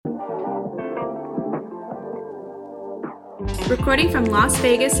Recording from Las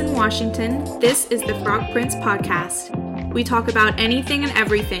Vegas and Washington, this is the Frog Prince Podcast. We talk about anything and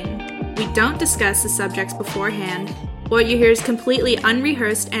everything. We don't discuss the subjects beforehand. What you hear is completely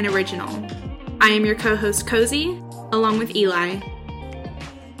unrehearsed and original. I am your co-host Cozy, along with Eli.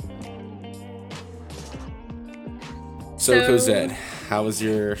 So Cosette, how was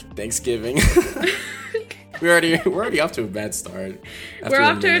your Thanksgiving? We're already off to a bad start. We're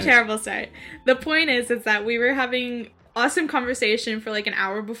off to a terrible start. The point is that we were having awesome conversation for like an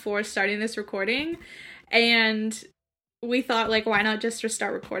hour before starting this recording, and we thought, like, why not just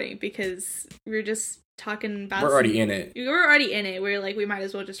restart recording, because we were just talking about we're already in it. We're like, we might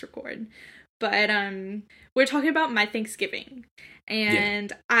as well just record. But we're talking about my Thanksgiving,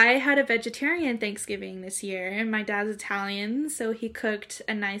 and I had a vegetarian Thanksgiving this year, and my dad's Italian, so he cooked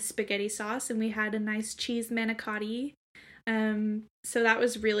a nice spaghetti sauce, and we had a nice cheese manicotti. So that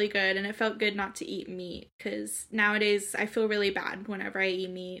was really good, and it felt good not to eat meat, because nowadays I feel really bad whenever I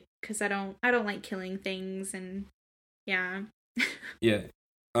eat meat, because I don't like killing things, and yeah. Yeah.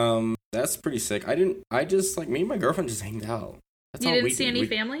 That's pretty sick. I just, like, me and my girlfriend just hanged out. That's you all didn't see any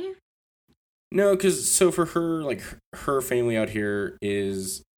family? No, because, so for her, like, her family out here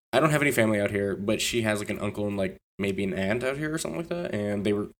is, I don't have any family out here, but she has, like, an uncle and, like, maybe an aunt out here or something like that, and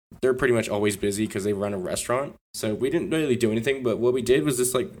they're pretty much always busy because they run a restaurant, so we didn't really do anything, but what we did was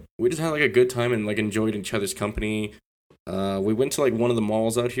just, like, we just had, like, a good time and, like, enjoyed each other's company. We went to, like, one of the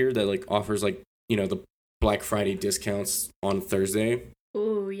malls out here that, like, offers, like, you know, the Black Friday discounts on Thursday.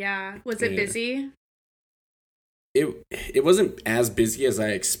 Ooh, yeah. Was it busy? It wasn't as busy as I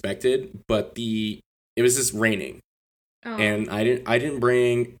expected, but it was just raining. Oh. And I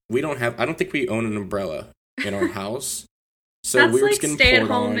don't think we own an umbrella in our house. So that's we were like just getting stay at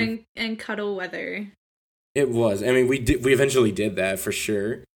poured home on. and cuddle weather. It was. I mean, we eventually did that for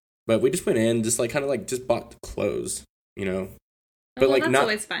sure. But we just went in, just like kind of like just bought clothes, you know. But well, like that's not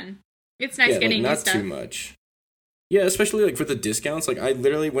always fun. It's nice getting like, new not stuff. too much. Yeah, especially like for the discounts. Like I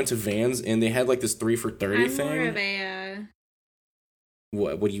literally went to Vans and they had like this 3 for $30 thing. I'm more of a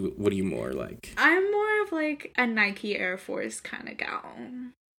What do you more like? I'm more of like a Nike Air Force kind of gal.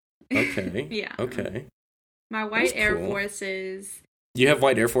 Okay. Yeah. Okay. My white Air cool. Forces. You have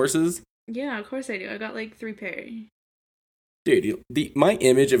white Air Forces? Yeah, of course I do. I got like 3 pair. Dude, my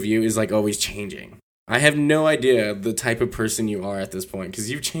image of you is like always changing. I have no idea the type of person you are at this point, because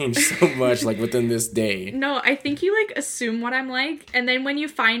you've changed so much like within this day. No, I think you like assume what I'm like, and then when you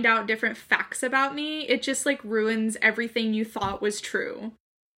find out different facts about me, it just like ruins everything you thought was true.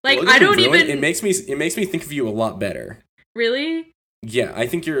 Like, well, I don't even. It makes me think of you a lot better. Really? Yeah, I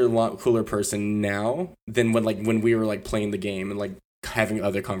think you're a lot cooler person now than when we were like playing the game and like having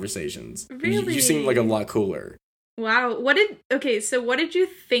other conversations. Really? You seem like a lot cooler. Wow. What did you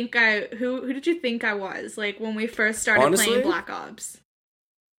think who did you think I was, like, when we first started playing Black Ops?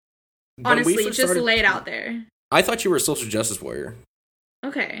 Honestly, just lay it out there. I thought you were a social justice warrior.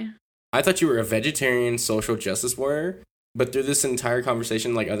 Okay. I thought you were a vegetarian social justice warrior, but through this entire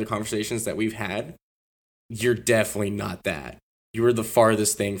conversation, like other conversations that we've had, you're definitely not that. You were the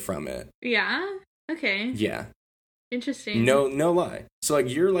farthest thing from it. Yeah? Okay. Yeah. Interesting. No lie. So, like,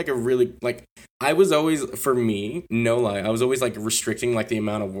 you're, like, a really, like, I was always, for me, no lie, I was always, like, restricting, like, the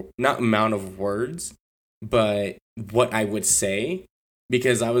not amount of words, but what I would say,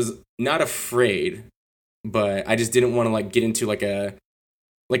 because I was not afraid, but I just didn't want to, like, get into, like a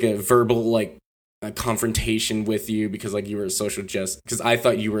verbal, like, a confrontation with you because, like, you were a social justice, because I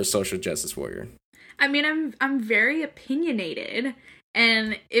thought you were a social justice warrior. I mean, I'm very opinionated,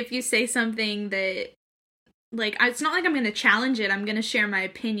 and if you say something that, like, it's not like I'm going to challenge it, I'm going to share my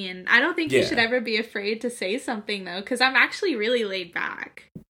opinion. I don't think you should ever be afraid to say something, though, because I'm actually really laid back.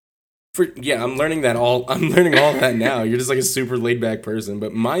 I'm learning all that now. You're just, like, a super laid back person,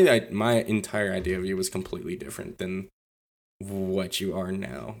 but my entire idea of you was completely different than what you are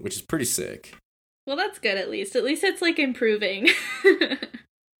now, which is pretty sick. Well, that's good, at least. At least it's, like, improving.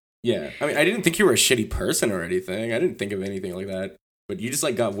 Yeah, I mean, I didn't think you were a shitty person or anything. I didn't think of anything like that. But you just,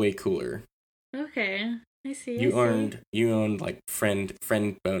 like, got way cooler. Okay, I see. You earned like friend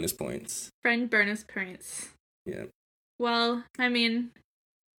bonus points. Friend bonus points. Yeah. Well, I mean,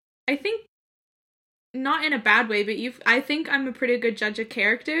 I think not in a bad way, but I think I'm a pretty good judge of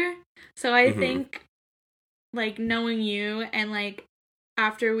character. So I think, like, knowing you and, like,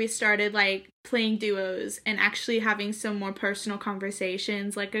 after we started, like, playing duos and actually having some more personal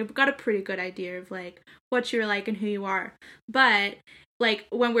conversations, like, I've got a pretty good idea of, like, what you're like and who you are. But, like,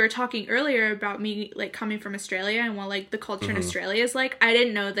 when we were talking earlier about me, like, coming from Australia and what, like, the culture in Australia is like, I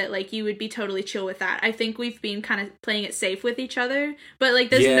didn't know that, like, you would be totally chill with that. I think we've been kind of playing it safe with each other, but, like,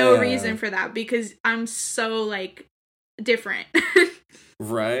 there's no reason for that, because I'm so, like, different.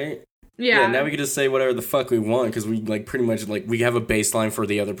 Right? Yeah. Now we can just say whatever the fuck we want because we like pretty much like we have a baseline for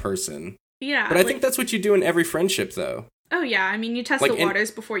the other person. Yeah. But I think that's what you do in every friendship though. Oh yeah, I mean you test the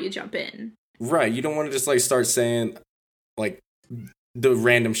waters before you jump in. Right, you don't want to just like start saying like the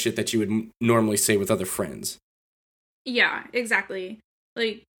random shit that you would normally say with other friends. Yeah, exactly.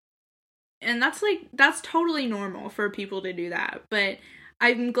 Like, and that's totally normal for people to do that. But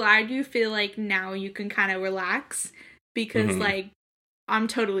I'm glad you feel like now you can kind of relax because like I'm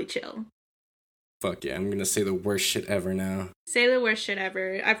totally chill. Fuck yeah, I'm gonna say the worst shit ever now. Say the worst shit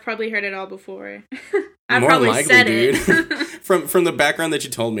ever. I've probably heard it all before. I've More probably likely, said dude. it. from the background that you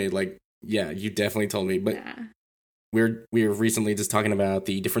told me, like, yeah, you definitely told me. But we were recently just talking about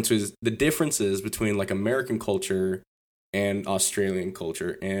the differences between like American culture and Australian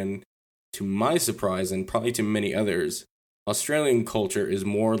culture. And to my surprise, and probably to many others, Australian culture is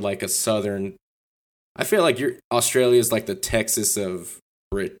more like a southern. I feel like Australia is like the Texas of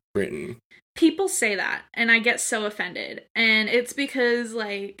Britain. People say that, and I get so offended. And it's because,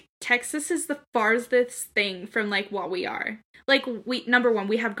 like, Texas is the farthest thing from, like, what we are. Like, number one,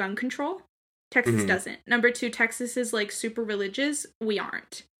 we have gun control. Texas doesn't. Number two, Texas is, like, super religious. We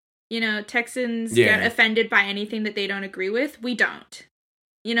aren't. You know, Texans get offended by anything that they don't agree with. We don't.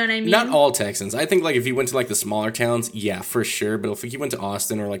 You know what I mean? Not all Texans. I think, like, if you went to, like, the smaller towns, yeah, for sure. But if you went to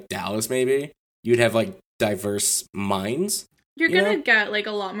Austin or, like, Dallas, maybe, you'd have, like, diverse minds. You're gonna get, like,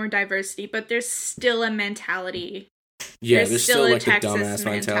 a lot more diversity, but there's still a mentality. Yeah, there's still like, the dumbass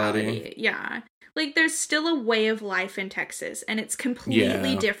mentality. Yeah. Like, there's still a way of life in Texas, and it's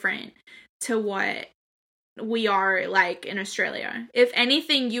completely different to what we are, like, in Australia. If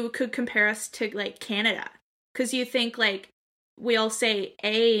anything, you could compare us to, like, Canada. Because you think, like, we all say,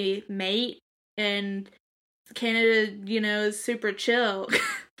 "Hey, mate," and Canada, you know, is super chill.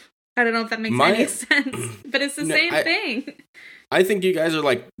 I don't know if that makes any sense, but it's the same thing. I think you guys are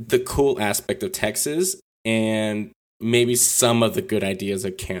like the cool aspect of Texas and maybe some of the good ideas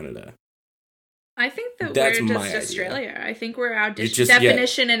of Canada. I think that we're just Australia. Idea. I think we're our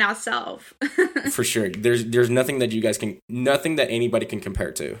definition in ourselves. For sure. There's nothing that nothing that anybody can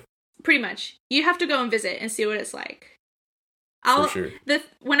compare to. Pretty much. You have to go and visit and see what it's like. For sure.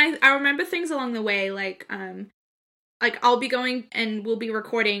 When I remember things along the way, like I'll be going and we'll be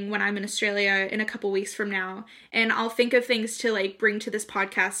recording when I'm in Australia in a couple weeks from now. And I'll think of things to like bring to this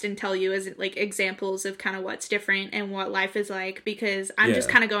podcast and tell you as like examples of kind of what's different and what life is like. Because I'm just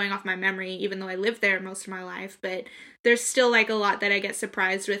kind of going off my memory, even though I lived there most of my life. But there's still like a lot that I get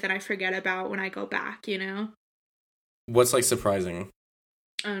surprised with and I forget about when I go back, you know? What's like surprising?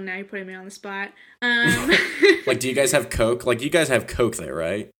 Oh, now you're putting me on the spot. Like, do you guys have Coke? Like, you guys have Coke there,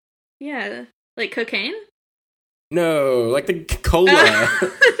 right? Yeah. Like cocaine? No, like the cola.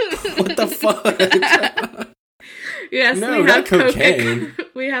 What the fuck? Yes, no, we have cocaine.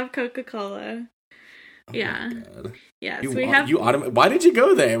 We have Coca-Cola. Oh yeah. Yes, we have. Why did you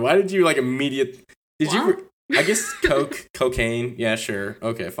go there? Why did you like immediate? I guess cocaine. Yeah, sure.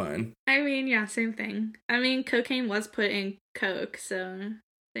 Okay, fine. I mean, yeah, same thing. I mean, cocaine was put in Coke, so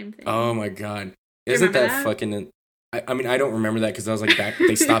same thing. Oh my god, isn't that fucking? I mean, I don't remember that because I was like back.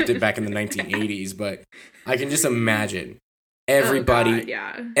 They stopped it back in the 1980s, but I can just imagine everybody,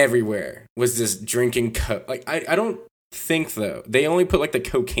 everywhere was just drinking Coke. Like, I don't think though they only put like the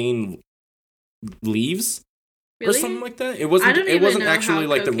cocaine leaves or something like that. It wasn't. It wasn't actually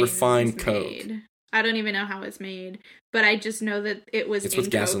like the refined Coke. I don't even know how it's made, but I just know that it was in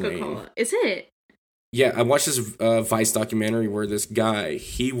gasoline. Coca-Cola. Is it? Yeah, I watched this Vice documentary where this guy,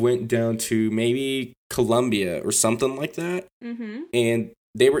 he went down to maybe Colombia or something like that, and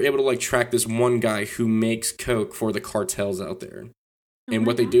they were able to like track this one guy who makes Coke for the cartels out there. And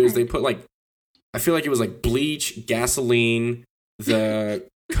what they do is they put like, I feel like it was like bleach, gasoline, the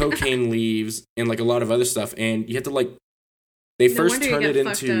cocaine leaves, and like a lot of other stuff. And you have to like, they first turn it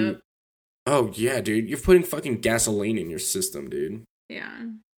into, oh yeah, dude, you're putting fucking gasoline in your system, dude. Yeah.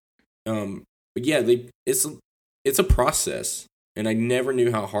 But yeah, it's a process, and I never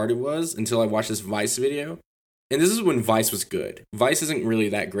knew how hard it was until I watched this Vice video. And this is when Vice was good. Vice isn't really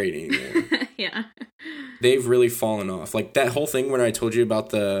that great anymore. Yeah. They've really fallen off. Like that whole thing when I told you about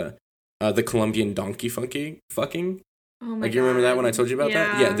the Colombian donkey fucking. Oh my like you remember that when I told you about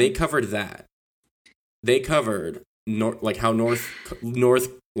that? Yeah, they covered that. They covered northern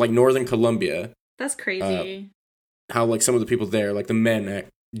Colombia. That's crazy. How like some of the people there, like the men,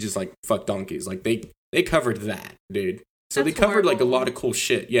 just like fuck donkeys. Like they covered that, dude. So they covered like a lot of cool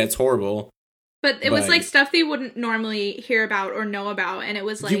shit. Yeah, it's horrible. But it was like stuff that you wouldn't normally hear about or know about, and it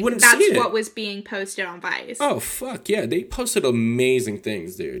was like that's what was being posted on Vice. Oh fuck yeah, they posted amazing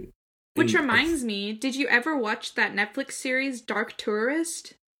things, dude. Which reminds me, did you ever watch that Netflix series Dark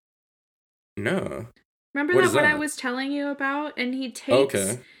Tourist? No. Remember that one I was telling you about? And he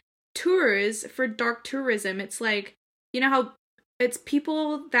takes tours for dark tourism. It's like, you know how it's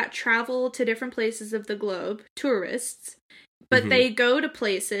people that travel to different places of the globe, tourists, but they go to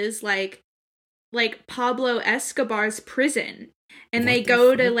places like Pablo Escobar's prison, and they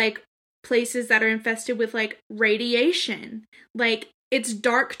go to like places that are infested with like radiation. Like, it's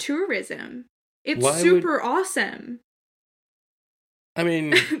dark tourism. It's super awesome. I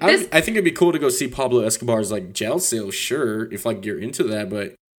mean, I think it'd be cool to go see Pablo Escobar's like jail cell, sure, if like you're into that,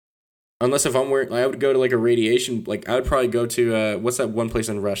 but unless if I would go to like a radiation, like I would probably go to what's that one place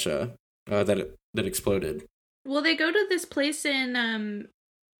in Russia that exploded? Well, they go to this place in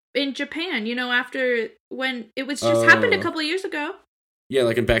Japan, you know, after when it was just happened a couple of years ago. Yeah,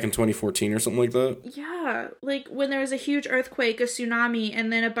 like back in 2014 or something like that. Yeah, like when there was a huge earthquake, a tsunami,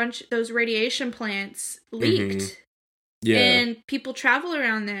 and then a bunch of those radiation plants leaked. Yeah. And people travel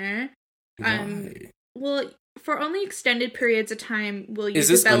around there. Why? Well, for only extended periods of time will you Is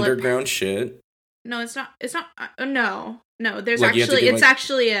this underground shit? No, it's not. It's not. No. There's like actually, it's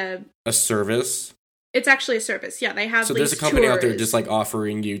actually a service. It's actually a service. Yeah, they have. So there's a company out there just like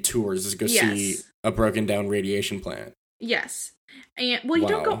offering you tours to go see a broken down radiation plant. Yes. And well, you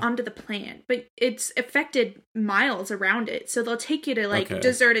don't go onto the plant, but it's affected miles around it. So they'll take you to like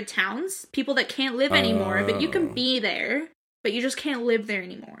deserted towns, people that can't live anymore, but you can be there, but you just can't live there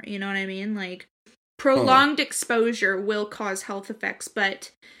anymore. You know what I mean? Like prolonged exposure will cause health effects,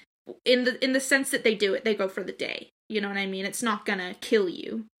 but in the sense that they do it, they go for the day. You know what I mean? It's not gonna kill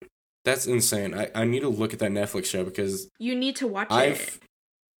you. That's insane. I need to look at that Netflix show because you need to watch it.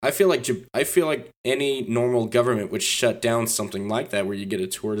 I feel like any normal government would shut down something like that, where you get a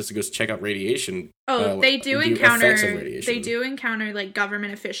tour just to go check out radiation. Oh, they do encounter like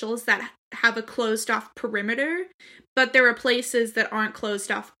government officials that have a closed off perimeter, but there are places that aren't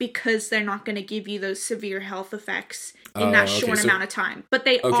closed off because they're not going to give you those severe health effects in that short amount of time. But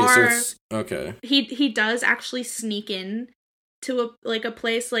they are. Okay. He does actually sneak in to a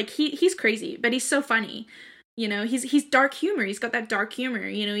place, like he's crazy, but he's so funny. You know, he's dark humor. He's got that dark humor.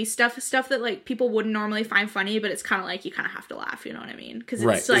 You know, he's stuff that like people wouldn't normally find funny, but it's kind of like you kind of have to laugh. You know what I mean? Because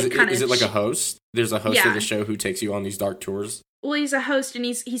it's like kind of. Is it like a host? There's a host of the show who takes you on these dark tours. Well, he's a host, and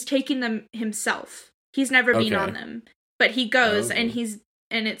he's taking them himself. He's never been on them, but he goes and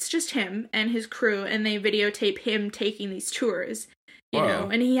it's just him and his crew, and they videotape him taking these tours. You know,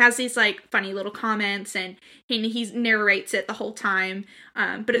 and he has these like funny little comments, and he narrates it the whole time.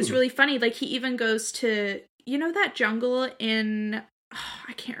 But it's really funny. Like he even goes to. You know that jungle in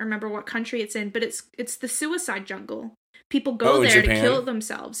I can't remember what country it's in, but it's the suicide jungle. People go there to kill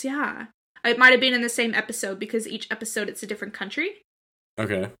themselves. Yeah. It might have been in the same episode because each episode it's a different country.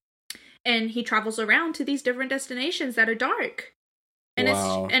 Okay. And he travels around to these different destinations that are dark. And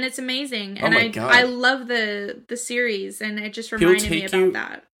it's amazing. And I love the series, and it just reminded me about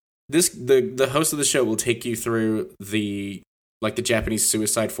that. The host of the show will take you through the Japanese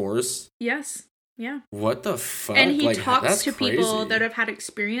suicide forest. Yes. Yeah. What the fuck? And he talks to people that have had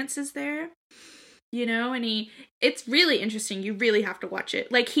experiences there, you know, and it's really interesting. You really have to watch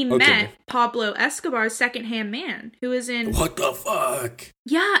it. Like, he met Pablo Escobar's secondhand man, who is in... What the fuck?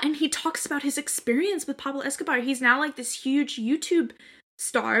 Yeah, and he talks about his experience with Pablo Escobar. He's now, like, this huge YouTube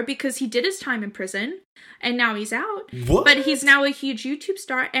star because he did his time in prison, and now he's out. What? But he's now a huge YouTube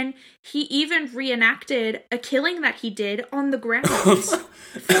star, and he even reenacted a killing that he did on the grounds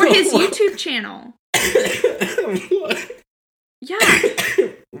for his YouTube channel. What? Yeah.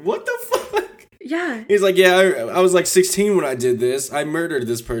 What the fuck? Yeah. He's like, yeah, I was like 16 when I did this. I murdered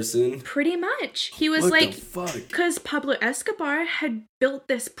this person. Pretty much. He was what the fuck? Because Pablo Escobar had built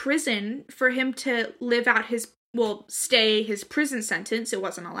this prison for him to live out stay his prison sentence. It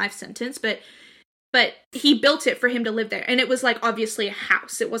wasn't a life sentence, but he built it for him to live there. And it was like obviously a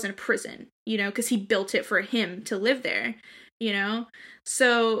house. It wasn't a prison, you know, because he built it for him to live there, you know?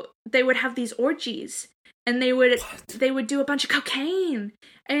 So they would have these orgies, and they would do a bunch of cocaine.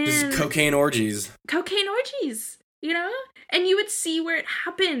 And this is cocaine orgies. Cocaine orgies, you know? And you would see where it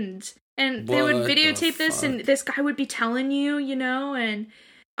happened. And they would videotape this, and this guy would be telling you, you know, and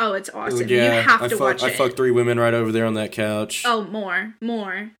oh, it's awesome. Yeah, you have to watch it. I fucked 3 women right over there on that couch. Oh, more.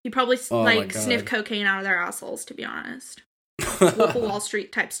 He probably sniffed cocaine out of their assholes, to be honest. Wolf of Wall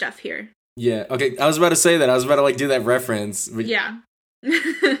Street type stuff here. Yeah, okay, I was about to say that. I was about to do that reference. But yeah.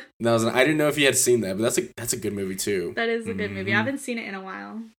 I didn't know if you had seen that, but that's a good movie too. That is a good movie. I haven't seen it in a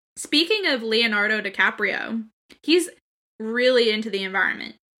while. Speaking of Leonardo DiCaprio, he's really into the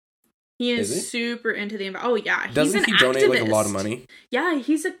environment. He is super into the environment. Oh yeah, doesn't he donate like a lot of money? Yeah,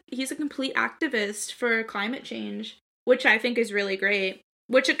 he's a complete activist for climate change, which I think is really great.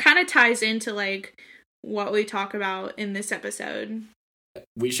 Which it kind of ties into like what we talk about in this episode.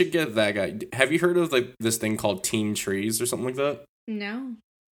 We should get that guy. Have you heard of like this thing called Teen Trees or something like that? No.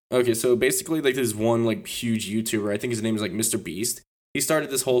 Okay, so basically like this one like huge YouTuber, I think his name is like Mr. Beast. He started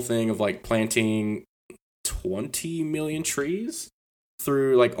this whole thing of like planting 20 million trees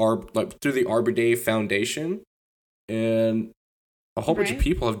through through the Arbor Day Foundation, and a whole bunch of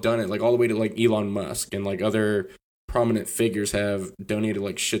people have done it, like all the way to like Elon Musk and like other prominent figures have donated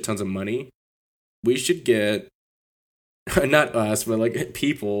like shit tons of money. We should get, not us, but like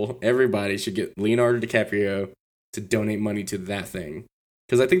people, everybody should get Leonardo DiCaprio to donate money to that thing.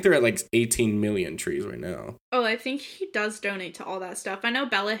 Because I think they're at like 18 million trees right now. Oh, I think he does donate to all that stuff. I know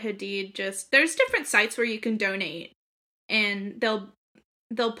Bella Hadid there's different sites where you can donate, and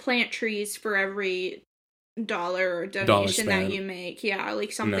they'll plant trees for every dollar or donation that you make. Yeah,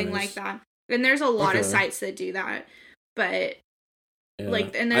 like something like that. And there's a lot of sites that do that. But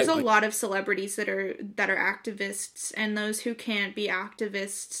and there's a lot of celebrities that are activists, and those who can't be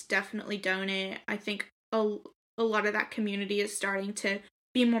activists definitely donate. I think a lot of that community is starting to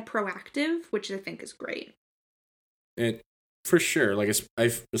be more proactive, which I think is great. It for sure, like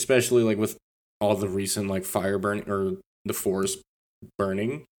especially like with all the recent like fire burning or the forest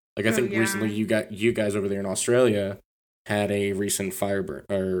burning. Like I think recently you guys over there in Australia had a recent fire burn,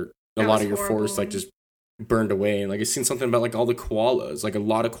 or a lot of your forest like just burned away. And like I seen something about like all the koalas, like a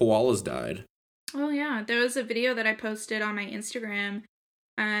lot of koalas died. Oh yeah, there was a video that I posted on my Instagram.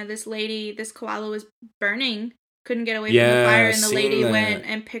 This koala was burning, couldn't get away from the fire, and the lady went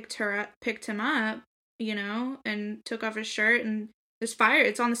and picked him up, and took off his shirt, and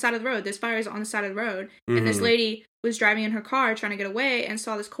it's on the side of the road. This fire is on the side of the road. Mm-hmm. And this lady was driving in her car trying to get away and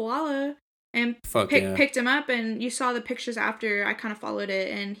saw this koala and picked him up, and you saw the pictures after. I kind of followed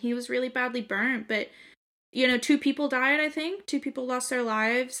it, and he was really badly burnt, but 2 people died, I think. 2 people lost their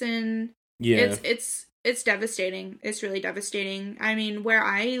lives, and it's devastating. It's really devastating. I mean, where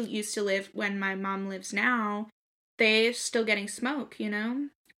I used to live, when my mom lives now, they're still getting smoke, The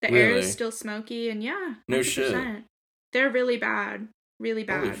air is still smoky, and yeah. 100%. No shit. They're really bad. Really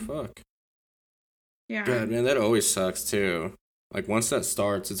bad. Holy fuck. Yeah. God, man, that always sucks, too. Like, once that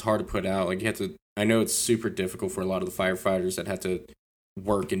starts, it's hard to put out. Like, you have to... I know it's super difficult for a lot of the firefighters that have to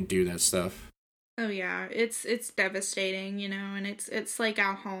work and do that stuff. Oh, yeah. It's devastating, and it's like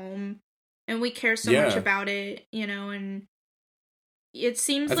our home. And we care so much about it, and it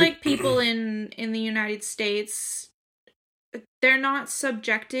seems like people in the United States, they're not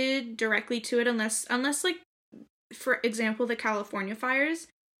subjected directly to it unless like, for example, the California fires.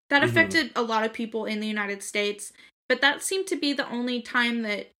 That affected a lot of people in the United States, but that seemed to be the only time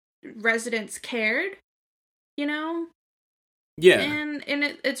that residents cared, Yeah. And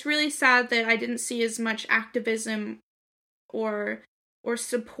it's really sad that I didn't see as much activism or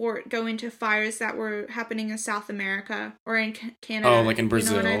support go into fires that were happening in South America or in Canada. Oh, like in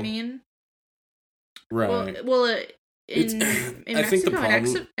Brazil. You know what I mean? Right. Well, in Mexico think the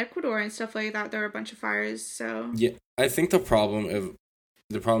problem, and Ecuador and stuff like that, there were a bunch of fires, so... Yeah, I think the problem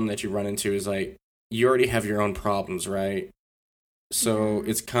that you run into is, like, you already have your own problems, right? So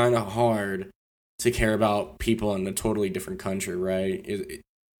it's kind of hard to care about people in a totally different country, right?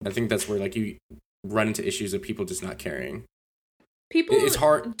 I think that's where, like, you run into issues of people just not caring. People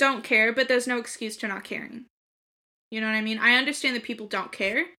don't care, but there's no excuse to not caring. You know what I mean? I understand that people don't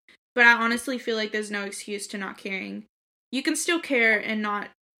care, but I honestly feel like there's no excuse to not caring. You can still care and not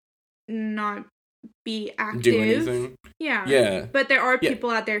be active. Do anything. Yeah. Yeah. But there are people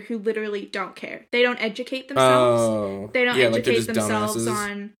out there who literally don't care. They don't educate themselves. Oh. They don't educate themselves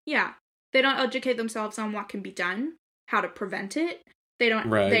on... Yeah. They don't educate themselves on what can be done, how to prevent it. They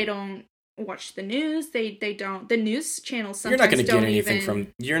don't watch the news. They don't... The news channels sometimes You're not going to get anything from...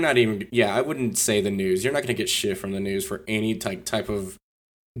 You're not even... Yeah, I wouldn't say the news. You're not going to get shit from the news for any type of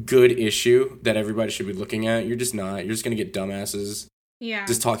good issue that everybody should be looking at. You're just not. You're just going to get dumbasses. Yeah.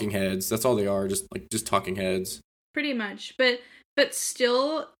 Just talking heads. That's all they are. Just talking heads. Pretty much. But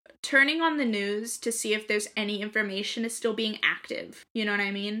still, turning on the news to see if there's any information is still being active. You know what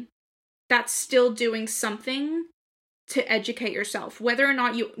I mean? That's still doing something to educate yourself. Whether or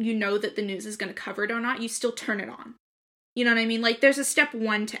not you know that the news is going to cover it or not, you still turn it on. You know what I mean? Like, there's a step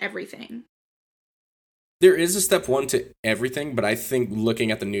 1 to everything. There is a step 1 to everything, but I think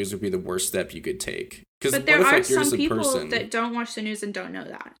looking at the news would be the worst step you could take. But there are some people that don't watch the news and don't know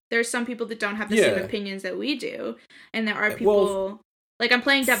that. There are some people that don't have the same opinions that we do. And there are people like, I'm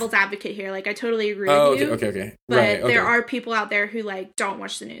playing devil's advocate here. Like, I totally agree Oh, with you. okay. But Right, okay. there are people out there who, like, don't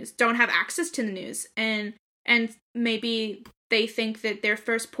watch the news, don't have access to the news, and maybe they think that their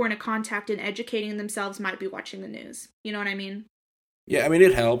first point of contact in educating themselves might be watching the news. You know what I mean? Yeah, I mean,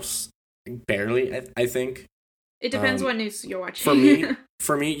 it helps. Barely, I think. It depends what news you're watching.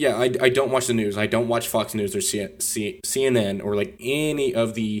 For me, yeah, I don't watch the news. I don't watch Fox News or CNN or, like, any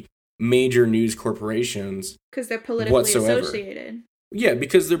of the major news corporations. Because they're politically associated. Yeah,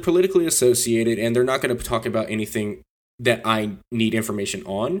 because they're politically associated, and they're not going to talk about anything that I need information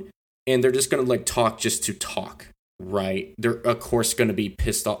on, and they're just going to, like, talk just to talk, right? They're, of course, going to be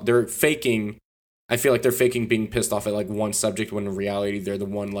pissed off. They're faking, I feel like they're faking being pissed off at, like, one subject, when in reality, they're the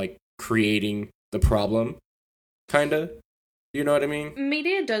one, like, creating the problem, kind of. You know what I mean?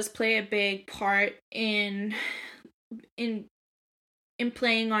 Media does play a big part in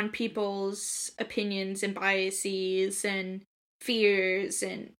playing on people's opinions and biases and fears,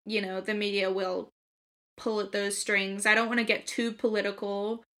 and, you know, the media will pull at those strings. I don't want to get too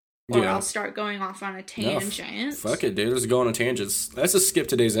political, or I'll start going off on a tangent. No, fuck it, dude. Let's go on a tangent. Let's just skip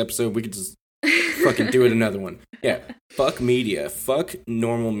today's episode. We could just fucking do it another one. Yeah, fuck media. Fuck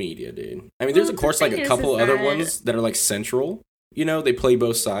normal media, dude. I mean, there's, of course, like, a couple other ones that are, like, central. You know, they play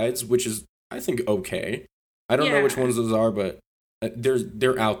both sides, which is, I think, okay. I don't know which ones those are, but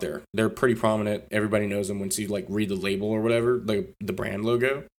they're out there. They're pretty prominent. Everybody knows them once you, like, read the label or whatever, the brand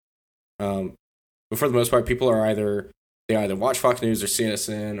logo. But for the most part, people are either watch Fox News or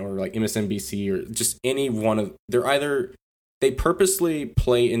CNN or, like, MSNBC or just any one of. They purposely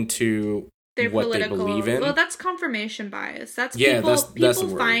play into what political, they believe in. Well, that's confirmation bias. That's that's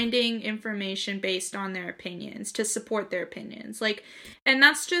people finding information based on their opinions to support their opinions. Like, and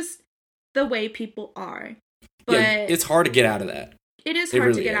that's just the way people are. But yeah, it's hard to get out of that. It is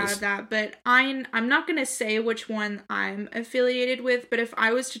hard to get out of that, but I'm not going to say which one I'm affiliated with, but if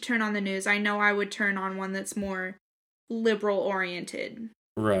I was to turn on the news, I know I would turn on one that's more liberal oriented.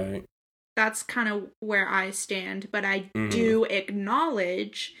 Right. That's kind of where I stand, but I do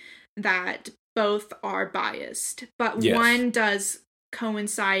acknowledge that both are biased, but one does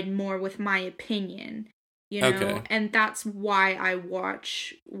coincide more with my opinion, you know, and that's why I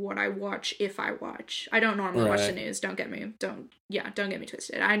watch what I watch if I watch. I don't normally watch the news, don't get me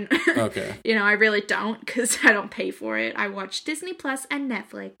twisted. You know, I really don't, because I don't pay for it. I watch Disney Plus and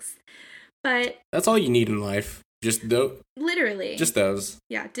Netflix, but that's all you need in life. Just literally. Just those.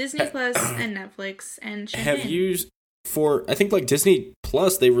 Yeah, Disney Plus and Netflix and champagne. Have you, I think, like, Disney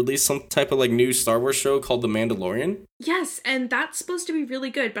Plus, they released some type of, like, new Star Wars show called The Mandalorian? Yes, and that's supposed to be really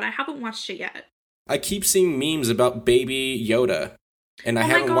good, but I haven't watched it yet. I keep seeing memes about Baby Yoda, and I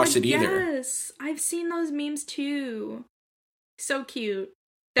haven't watched it either. Yes, I've seen those memes too. So cute.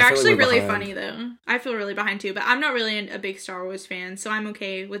 They're actually really funny, though. I feel really behind too, but I'm not really a big Star Wars fan, so I'm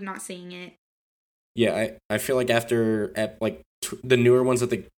okay with not seeing it. Yeah, I feel like after the newer ones that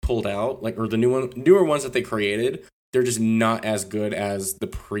they pulled out, like, or the newer ones that they created, they're just not as good as the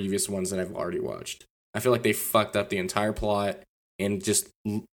previous ones that I've already watched. I feel like they fucked up the entire plot and just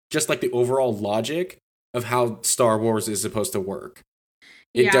like the overall logic of how Star Wars is supposed to work.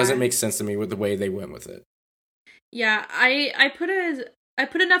 It doesn't make sense to me with the way they went with it. Yeah, I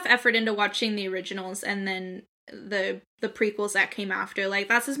put enough effort into watching the originals and then the prequels that came after. Like,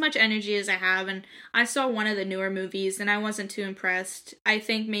 that's as much energy as I have, and I saw one of the newer movies and I wasn't too impressed. I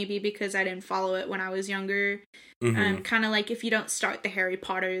think maybe because I didn't follow it when I was younger. Kind of like if you don't start the Harry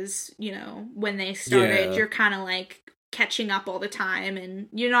Potters, you know, when they started, you're kind of like catching up all the time, and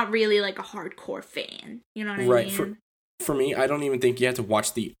you're not really like a hardcore fan. You know what I mean? For me, I don't even think you have to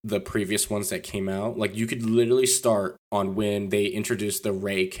watch the previous ones that came out. Like, you could literally start on when they introduced the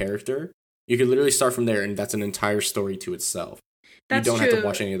Rey character. You could literally start from there, and that's an entire story to itself. That's you don't true. have to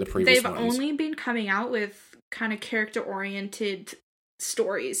watch any of the previous ones. They've only been coming out with kind of character-oriented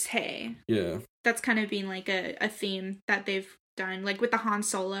stories, hey? Yeah. That's kind of been like a theme that they've done, like with the Han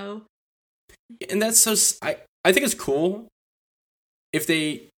Solo. And that's so... I think it's cool if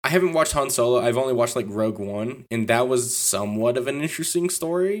they... I haven't watched Han Solo. I've only watched, like, Rogue One, and that was somewhat of an interesting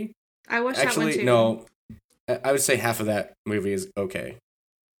story. I watched that one too. No. I would say half of that movie is okay.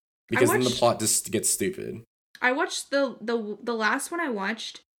 Because then the plot just gets stupid. I watched the last one I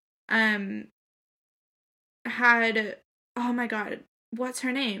watched had, oh my god, what's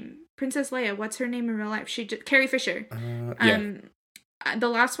her name? Princess Leia. What's her name in real life? Carrie Fisher. The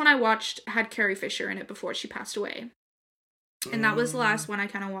last one I watched had Carrie Fisher in it before she passed away. And that was the last one I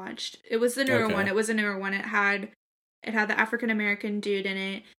kind of watched. It was the newer one. It was a newer one. It had the African American dude in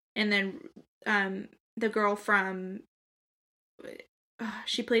it, and then the girl from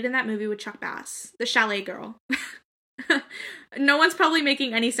she played in that movie with Chuck Bass, the Chalet Girl. No one's probably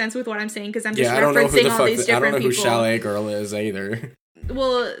making any sense with what I'm saying because I'm just I don't know who referencing the all fuck. these I don't different know who people. Chalet Girl is either.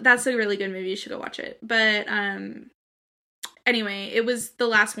 Well, that's a really good movie. You should go watch it. But anyway, it was the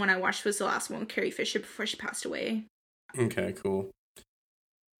last one I watched. Was the last one with Carrie Fisher before she passed away. Okay, cool.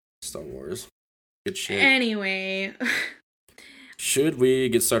 Star Wars, good shit. Anyway, should we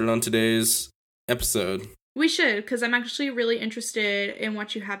get started on today's episode? We should, because I'm actually really interested in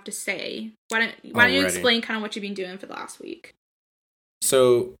what you have to say. Why don't you explain kind of what you've been doing for the last week?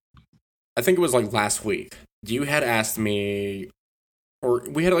 So, I think it was like last week. You had asked me, or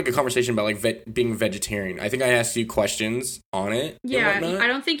we had like a conversation about like being vegetarian. I think I asked you questions on it. Yeah, I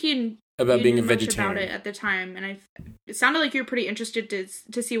don't think you about being a much vegetarian about it at the time, and it sounded like you were pretty interested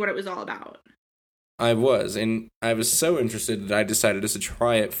to see what it was all about. I was, and I was so interested that I decided to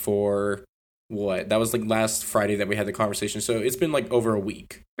try it for. What? That was like last Friday that we had the conversation. So it's been like over a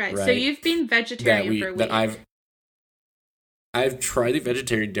week. Right. So you've been vegetarian for a week. That I've tried the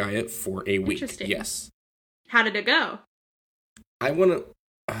vegetarian diet for a week. Interesting. Yes. How did it go? I want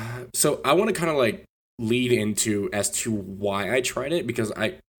to kind of like lead into as to why I tried it because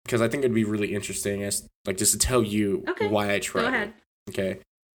I think it'd be really interesting as like just to tell you why I tried it. Go ahead. Okay.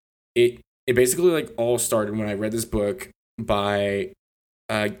 It basically like all started when I read this book by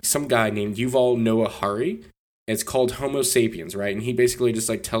some guy named Yuval Noah Harari. It's called Homo Sapiens, right? And he basically just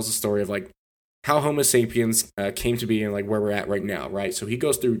like tells the story of like how Homo Sapiens came to be and like where we're at right now, right? So he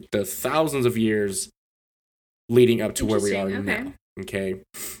goes through the thousands of years leading up to where we are now. Okay.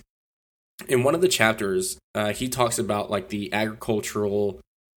 In one of the chapters, he talks about like the agricultural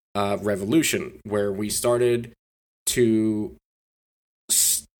revolution, where we started to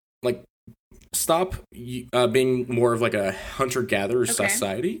stop being more of like a hunter-gatherer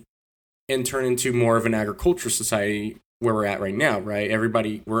society and turn into more of an agriculture society where we're at right now, right?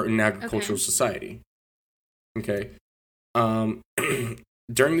 We're an agricultural society. Okay.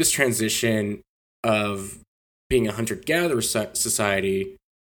 During this transition of being a hunter-gatherer society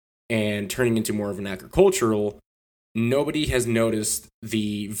and turning into more of an agricultural, nobody has noticed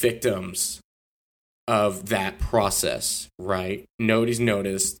the victims of that process, right? Nobody's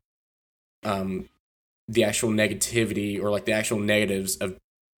noticed the actual negativity or like the actual negatives of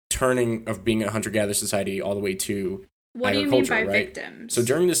being a hunter-gatherer society all the way to what do you mean by victims? So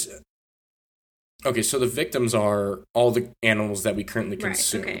during this, so the victims are all the animals that we currently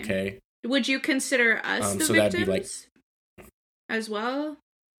consume. Right, okay. Would you consider us the victims that'd be like, as well?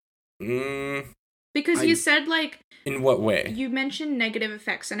 Because you said like in what way? You mentioned negative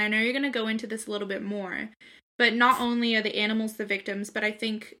effects, and I know you're going to go into this a little bit more. But not only are the animals the victims, but I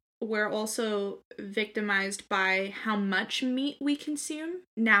think we're also victimized by how much meat we consume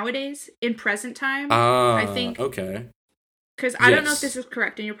nowadays in present time. I think. Okay. Because I don't know if this is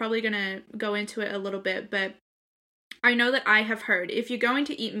correct, and you're probably going to go into it a little bit, but I know that I have heard if you're going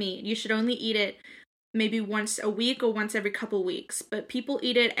to eat meat, you should only eat it maybe once a week or once every couple weeks. But people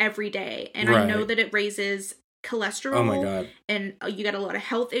eat it every day, and I know that it raises cholesterol. Oh my God. And you get a lot of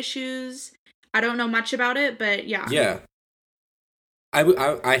health issues. I don't know much about it, but yeah. Yeah.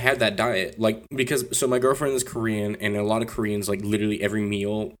 I had that diet, like, because, so my girlfriend is Korean, and a lot of Koreans, like, literally every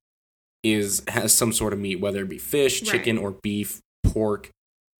meal has some sort of meat, whether it be fish, chicken, or beef, pork,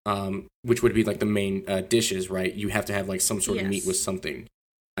 which would be, like, the main dishes, right? You have to have, like, some sort of meat with something.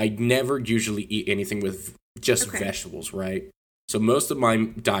 I never usually eat anything with just vegetables, right? So most of my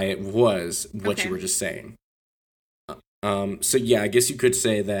diet was what you were just saying. So yeah, I guess you could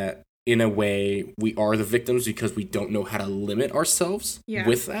say that in a way, we are the victims because we don't know how to limit ourselves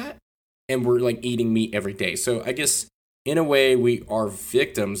with that. And we're like eating meat every day. So I guess in a way we are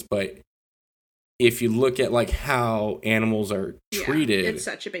victims, but if you look at like how animals are treated, it's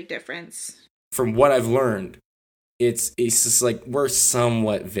such a big difference. From what I've learned, it's just like we're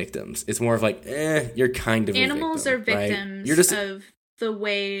somewhat victims. It's more of like, you're kind of animals a victim, are victims right? You're just of the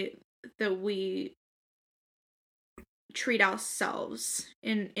way that we treat ourselves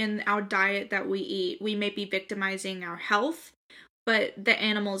in our diet that we eat. We may be victimizing our health, but the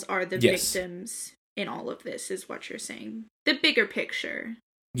animals are the victims in all of this, is what you're saying. The bigger picture.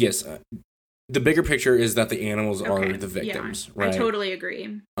 Yes. The bigger picture is that the animals are the victims, right? I totally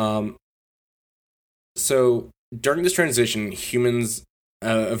agree. So during this transition, humans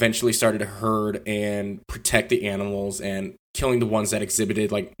eventually started to herd and protect the animals and killing the ones that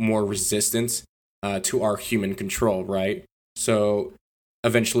exhibited like more resistance to our human control, right? So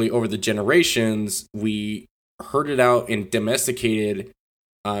eventually over the generations, we herded out and domesticated.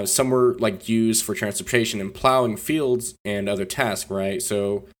 Some were like used for transportation and plowing fields and other tasks, right?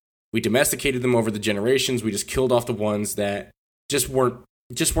 So we domesticated them over the generations. We just killed off the ones that just weren't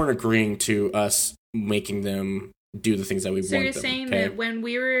agreeing to us making them do the things that we So want you're them. saying Okay? that when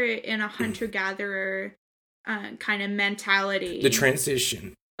we were in a hunter-gatherer kind of mentality... The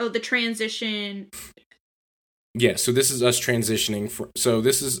transition. Oh, the transition... Yeah, so this is us transitioning. So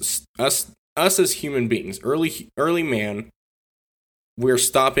this is us as human beings. Early man, we're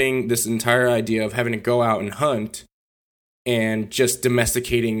stopping this entire idea of having to go out and hunt and just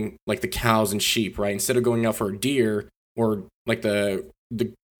domesticating like the cows and sheep, right? Instead of going out for a deer or like the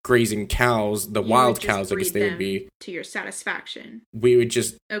grazing cows, the wild cows, I guess they would be, to your satisfaction. we would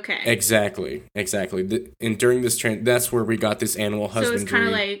just okay, exactly. And during this that's where we got this animal husbandry. So it's kind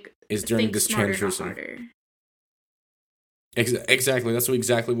of like is during this transition. Exactly, that's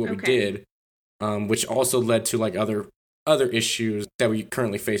exactly what we did, which also led to like other issues that we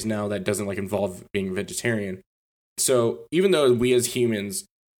currently face now that doesn't like involve being vegetarian. So even though we as humans,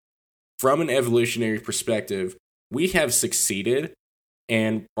 from an evolutionary perspective, we have succeeded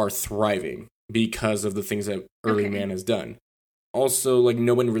and are thriving because of the things that early man has done. Also, like,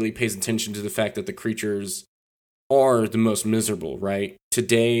 no one really pays attention to the fact that the creatures are the most miserable, right?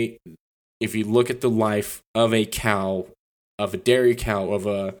 Today, if you look at the life of a cow, of a dairy cow, of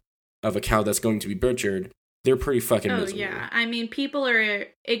a cow that's going to be butchered, they're pretty fucking miserable. Oh, yeah. I mean, people are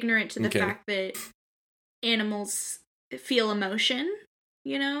ignorant to the fact that animals feel emotion,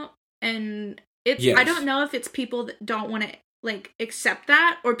 you know? And it's I don't know if it's people that don't want to, like, accept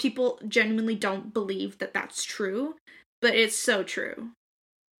that, or people genuinely don't believe that that's true, but it's so true.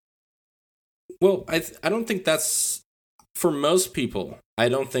 Well, I don't think that's, for most people, I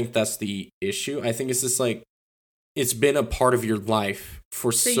don't think that's the issue. I think it's just, like, it's been a part of your life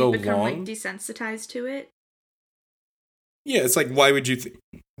for so long. So you become, like, desensitized to it? Yeah, it's like, why would you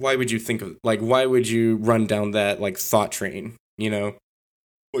think of, like, why would you run down that, like, thought train, you know?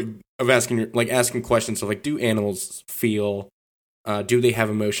 Like, of asking questions of, like, do animals feel, do they have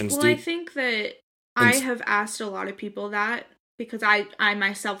emotions? Well, I think that I have asked a lot of people that, because I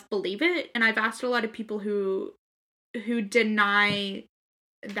myself believe it, and I've asked a lot of people who deny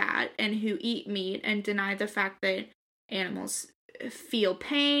that, and who eat meat, and deny the fact that animals feel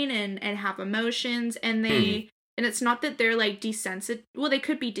pain and have emotions, and they... And it's not that they're, like, well, they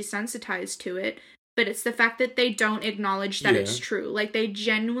could be desensitized to it, but it's the fact that they don't acknowledge that it's true. Like, they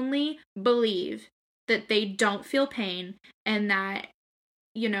genuinely believe that they don't feel pain, and that,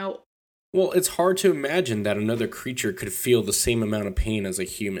 you know... Well, it's hard to imagine that another creature could feel the same amount of pain as a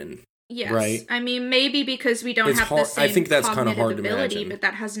human. Yes. Right? I mean, maybe because we don't have the same I think that's kind of hard ability, to imagine. But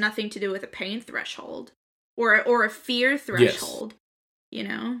that has nothing to do with a pain threshold. Or a fear threshold. Yes. You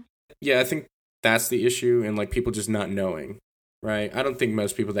know? Yeah, I think that's the issue, and, like, people just not knowing, right? I don't think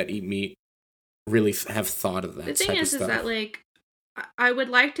most people that eat meat really have thought of that. The thing is that, like, I would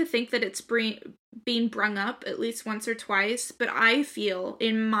like to think that it's being brung up at least once or twice, but I feel,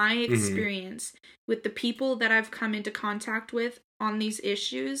 in my experience, with the people that I've come into contact with on these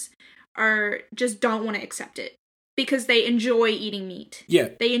issues, are just don't want to accept it. Because they enjoy eating meat. Yeah.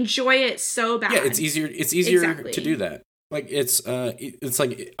 They enjoy it so bad. Yeah, it's easier exactly. to do that. Like, it's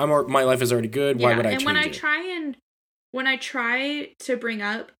like, my life is already good. Why would I change it? And when I try to bring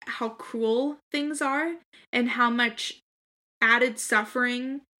up how cruel things are and how much added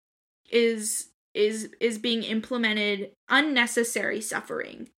suffering is being implemented, unnecessary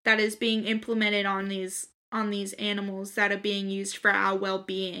suffering that is being implemented on these animals that are being used for our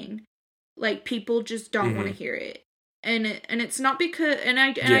well-being, like, people just don't want to hear it. And it's not because... And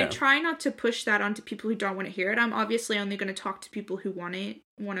I try not to push that onto people who don't want to hear it. I'm obviously only going to talk to people who want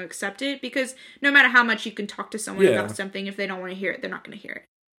to accept it, because no matter how much you can talk to someone about something, if they don't want to hear it, they're not going to hear it.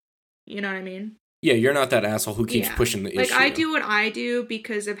 You know what I mean? Yeah, you're not that asshole who keeps pushing the issue. Like, I do what I do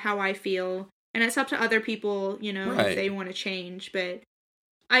because of how I feel, and it's up to other people, you know, if they want to change, but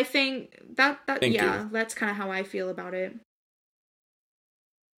I think that's kind of how I feel about it.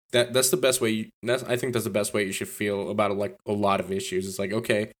 That's the best way. I think that's the best way you should feel about, like, a lot of issues. It's like,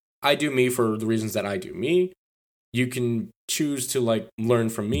 okay, I do me for the reasons that I do me. You can choose to, like, learn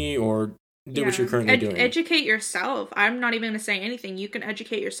from me or do what you're currently doing. Educate yourself. I'm not even going to say anything. You can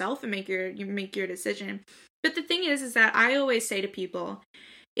educate yourself and make your decision. But the thing is that I always say to people,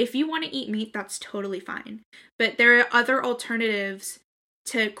 if you want to eat meat, that's totally fine. But there are other alternatives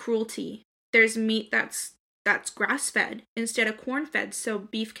to cruelty. There's meat that's grass-fed instead of corn-fed, so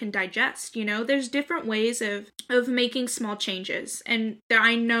beef can digest, you know? There's different ways of making small changes, and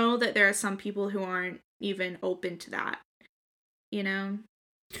I know that there are some people who aren't even open to that, you know?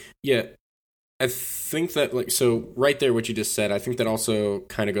 Yeah, I think that, like, so right there, what you just said, I think that also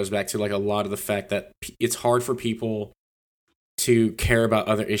kind of goes back to, like, a lot of the fact that it's hard for people to care about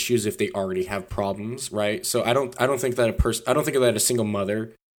other issues if they already have problems, right? So I don't think that a single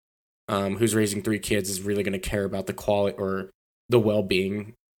mother who's raising 3 kids is really going to care about the quality or the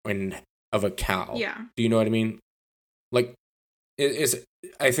well-being of a cow. Yeah. Do you know what I mean? Like,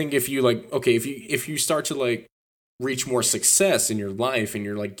 I think if you like, okay, if you start to like reach more success in your life and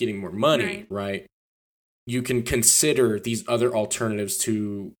you're like getting more money, right? You can consider these other alternatives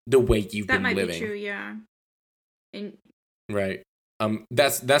to the way you've been living. That might be true, yeah. Right.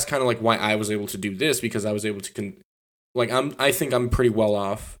 That's kind of like why I was able to do this, because I was able to I think I'm pretty well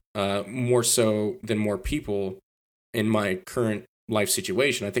off, more so than more people in my current life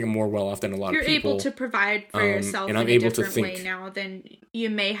situation. I think I'm more well off than a lot of people. You're able to provide for yourself and I'm in a different way now than you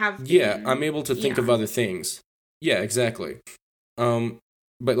may have been. Yeah, I'm able to think of other things. Yeah, exactly. But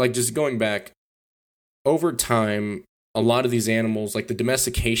like just going back, over time, a lot of these animals, like the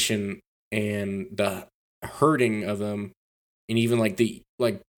domestication and the herding of them, and even like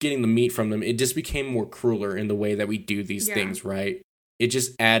getting the meat from them, it just became more crueler in the way that we do these things, right? It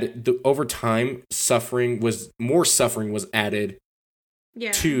just added over time, more suffering was added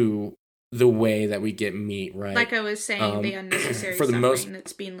to the way that we get meat, right? Like I was saying, the unnecessary for the suffering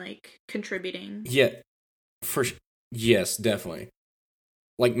that's been like contributing. Yeah, yes, definitely.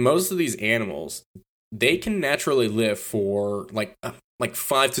 Like most of these animals, they can naturally live for like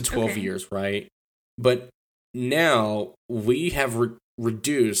 5 to 12 years, right? But now we have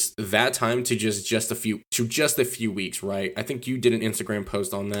reduced that time to just a few weeks, right? I think you did an Instagram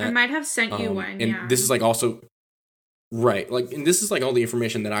post on that. I might have sent you one, and this is like also right, like, and this is like all the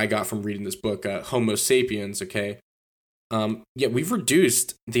information that I got from reading this book, Homo Sapiens. Okay, we've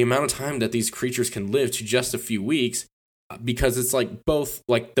reduced the amount of time that these creatures can live to just a few weeks, because it's like both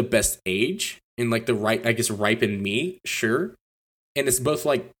like the best age and like the ripened meat, sure. And it's both,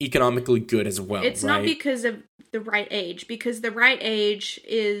 like, economically good as well, It's not because of the right age, because the right age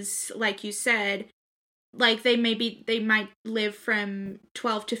is, like you said, like, they might live from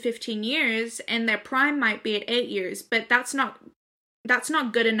 12 to 15 years, and their prime might be at 8 years, but that's not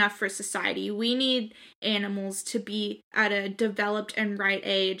good enough for society. We need animals to be at a developed and right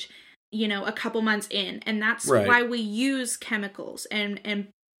age, a couple months in, and that's why we use chemicals and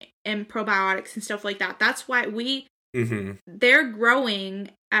probiotics and stuff like that. That's why they're growing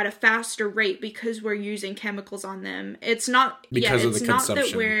at a faster rate because we're using chemicals on them. It's not it's not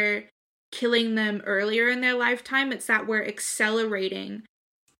that we're killing them earlier in their lifetime. It's that we're accelerating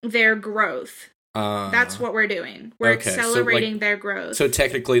their growth. That's what we're doing. We're accelerating their growth. So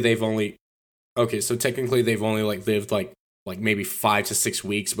technically they've only like lived like maybe 5 to 6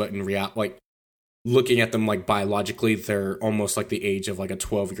 weeks, but in reality, like looking at them like biologically, they're almost like the age of like a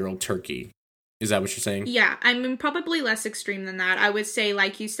 12-year-old turkey. Is that what you're saying? Yeah, I mean, probably less extreme than that. I would say,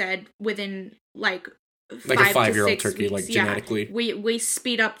 like you said, within like 5 to 6 a 5-year-old turkey, weeks, like genetically. We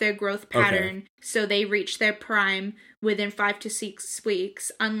speed up their growth pattern so they reach their prime within 5 to 6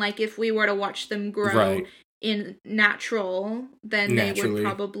 weeks. Unlike if we were to watch them grow in natural, then they would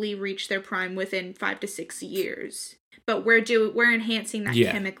probably reach their prime within 5 to 6 years. But we're enhancing that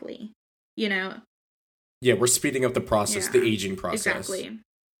chemically, Yeah, we're speeding up the process, the aging process. Exactly.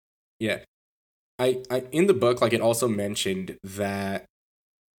 Yeah. I in the book, like, it also mentioned that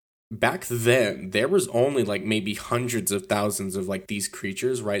back then there was only like maybe hundreds of thousands of like these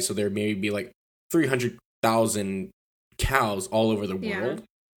creatures, right? So there may be like 300,000 cows all over the world.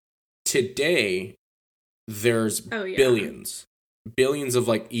 Today, there's billions of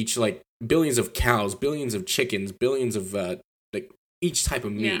like each, like billions of cows, billions of chickens, billions of like each type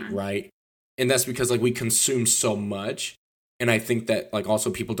of meat, right? And that's because like we consume so much, and I think that like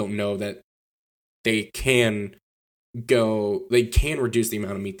also people don't know that they can reduce the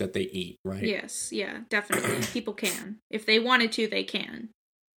amount of meat that they eat, right? Yes, yeah, definitely. People can. If they wanted to, they can.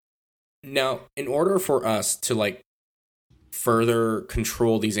 Now, in order for us to like further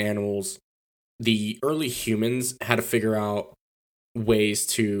control these animals, the early humans had to figure out ways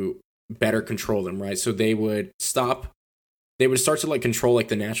to better control them, right? So they would start to like control like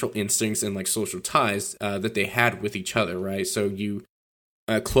the natural instincts and like social ties that they had with each other, right? So you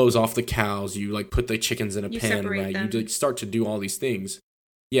close off the cows, you like put the chickens in a pen, right? Them. You like start to do all these things.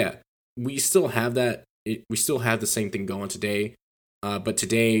 Yeah, we still have that. We still have the same thing going today, but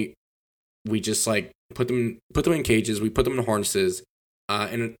today we just like put them in cages. We put them in harnesses,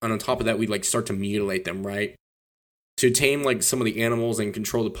 and on top of that, we like start to mutilate them, right? To tame like some of the animals and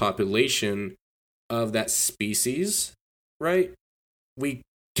control the population of that species, right? We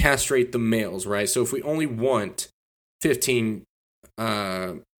castrate the males, right? So if we only want 15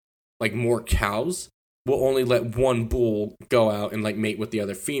 like more cows, we'll only let one bull go out and like mate with the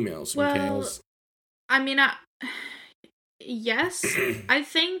other females. Well, I mean, yes, I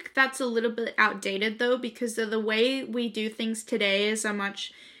think that's a little bit outdated though, because of the way we do things today is a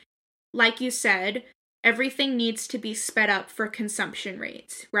much like you said, everything needs to be sped up for consumption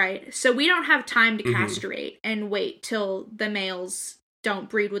rates, right? So we don't have time to castrate and wait till the males don't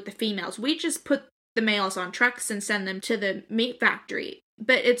breed with the females. We just put the males on trucks and send them to the meat factory.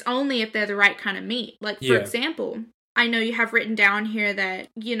 But it's only if they're the right kind of meat. Like, for example, I know you have written down here that,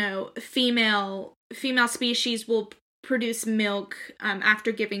 you know, female species will produce milk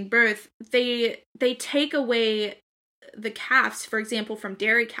after giving birth. They take away the calves, for example, from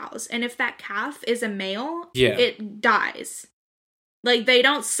dairy cows, and if that calf is a male, it dies. Like, they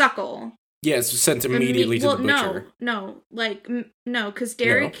don't suckle. Yeah, it's sent immediately to the butcher. No, because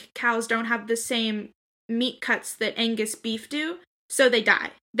dairy cows don't have the same meat cuts that Angus beef do, so they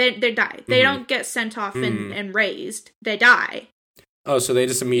die. They die. They don't get sent off and raised. They die. Oh, so they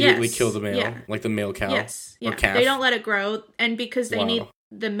just immediately kill the male, like the male cow or calf. They don't let it grow, and because they need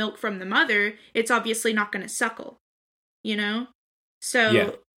the milk from the mother, it's obviously not going to suckle. You know?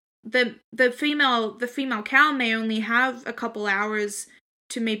 So the female cow may only have a couple hours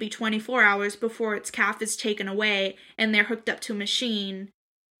to maybe 24 hours before its calf is taken away and they're hooked up to a machine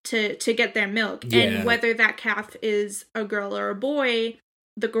to get their milk. Yeah. And whether that calf is a girl or a boy,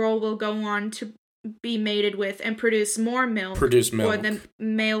 the girl will go on to be mated with and produce more milk. Or the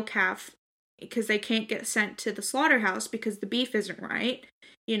male calf, because they can't get sent to the slaughterhouse because the beef isn't right,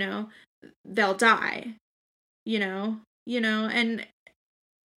 you know, they'll die. You know, and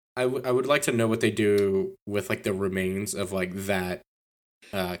I would like to know what they do with, like, the remains of, like, that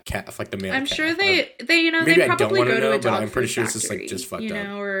calf, like the male I'm calf. sure they probably go to a dog but I'm pretty sure factory, it's just, like, just fucked you up.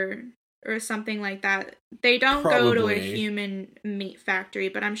 know, or something like that. They don't go to a human meat factory,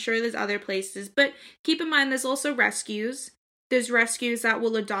 but I'm sure there's other places. But keep in mind, there's also rescues. There's rescues that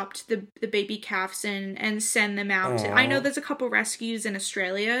will adopt the baby calves and send them out. I know there's a couple rescues in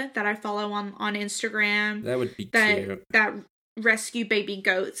Australia that I follow on Instagram. That would be cute. That rescue baby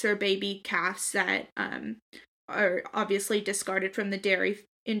goats or baby calves that are obviously discarded from the dairy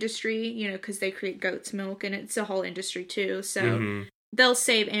industry, you know, because they create goat's milk, and it's a whole industry too. So they'll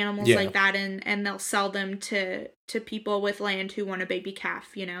save animals like that, and they'll sell them to people with land who want a baby calf,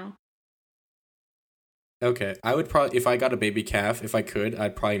 you know. Okay, I would probably, if I got a baby calf, if I could,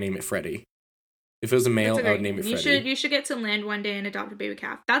 I'd probably name it Freddy. If it was a male, I would name it Freddy. You should get some land one day and adopt a baby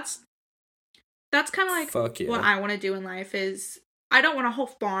calf. That's kind of like what I want to do in life. Is I don't want a whole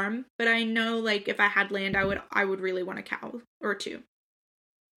farm, but I know, like, if I had land, I would really want a cow or two.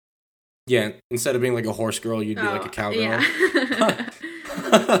 Yeah, instead of being like a horse girl, you'd be like a cow girl. Yeah.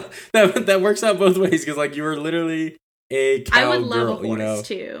 that works out both ways, because, like, you were literally a cow girl. I would love a horse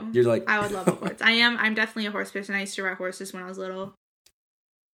too. You're like, I would love a horse. I'm definitely a horse person. I used to ride horses when I was little.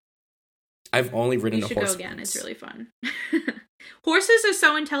 I've only ridden a horse. You should go again. It's really fun. Horses are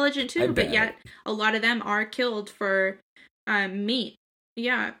so intelligent too, but yet a lot of them are killed for meat.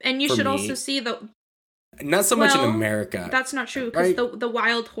 Yeah, and you should also see not so much in America. That's not true, because the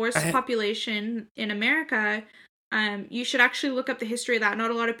wild horse population in America, you should actually look up the history of that.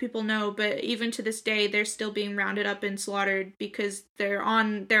 Not a lot of people know, but even to this day, they're still being rounded up and slaughtered because they're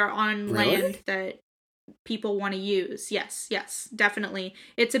on land that people want to use. Yes, definitely.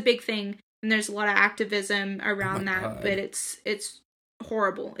 It's a big thing, and there's a lot of activism around that. God. But it's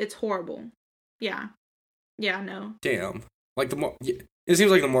horrible. It's horrible. Yeah. No. Damn. Like, it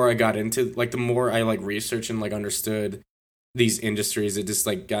seems like the more I got into, like, the more I, like, researched and, like, understood these industries, it just,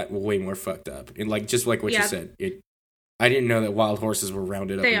 like, got way more fucked up. And, like, just like what you said, I didn't know that wild horses were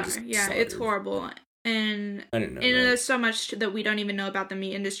rounded up. It's horrible. And I didn't know. And there's so much that we don't even know about the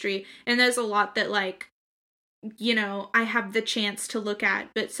meat industry. And there's a lot that, like, you know, I have the chance to look at,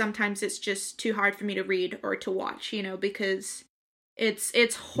 but sometimes it's just too hard for me to read or to watch, you know, because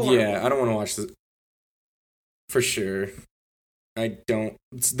it's horrible. Yeah, I don't want to watch this. For sure. I don't.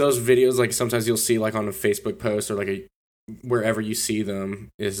 Those videos, like, sometimes you'll see, like, on a Facebook post or, like, wherever you see them,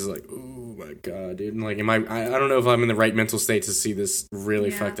 is like, oh my god, dude. And, like, I don't know if I'm in the right mental state to see this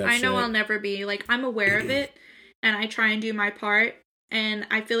really fucked up shit. I know I'll never be. Like, I'm aware of it, and I try and do my part, and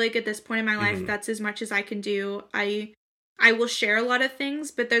I feel like at this point in my life, that's as much as I can do. I will share a lot of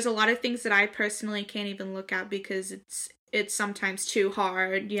things, but there's a lot of things that I personally can't even look at because it's sometimes too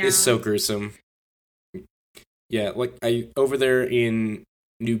hard. Yeah, it's so gruesome. Yeah, like, over there in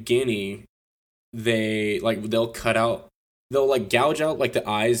New Guinea, they'll gouge out, like, the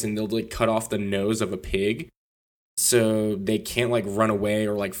eyes, and they'll, like, cut off the nose of a pig, so they can't, like, run away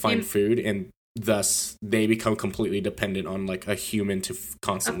or, like, find food, and thus they become completely dependent on, like, a human to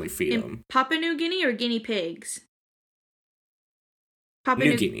constantly feed them. Papua New Guinea or guinea pigs?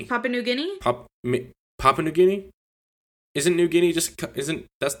 New Guinea. Papua New Guinea? Papua New Guinea? Isn't New Guinea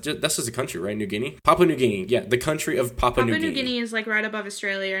that's just a country, right? New Guinea, Papua New Guinea, yeah, the country of Papua New Guinea. Papua New Guinea is like right above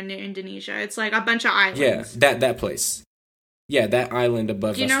Australia and Indonesia. It's like a bunch of islands. Yeah, that place. Yeah, that island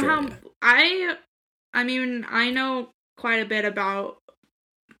above Australia. Do you know how I mean, I know quite a bit about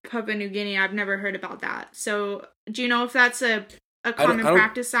Papua New Guinea. I've never heard about that. So, do you know if that's a common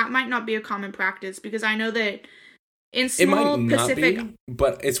practice? That might not be a common practice because I know that in small Pacific,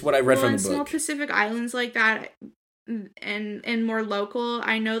 but it's what I read from the book. Small Pacific islands like that, and more local,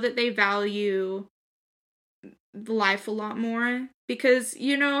 I know that they value life a lot more because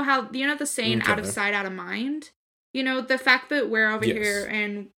you know the saying out of sight, out of mind. You know, the fact that we're over here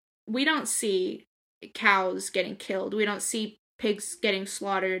and we don't see cows getting killed, we don't see pigs getting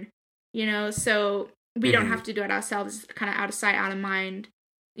slaughtered, you know, so we don't have to do it ourselves. It's kind of out of sight, out of mind.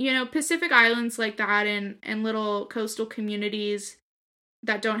 You know, Pacific islands like that and little coastal communities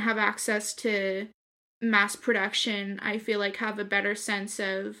that don't have access to mass production, I feel like have a better sense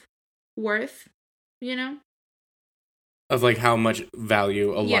of worth, you know? Of like how much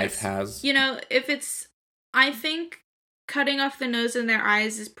value a life has. You know, I think cutting off the nose and their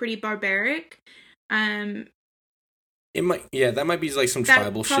eyes is pretty barbaric. It might, that might be like some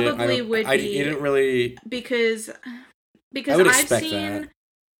tribal shit. I didn't really because I would expect that.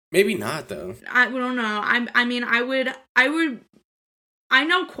 Maybe not though. I don't know. I mean, I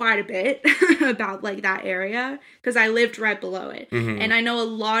know quite a bit about like that area because I lived right below it, and I know a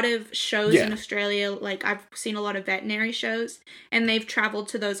lot of shows in Australia. Like I've seen a lot of veterinary shows, and they've traveled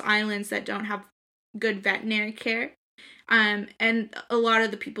to those islands that don't have good veterinary care. And a lot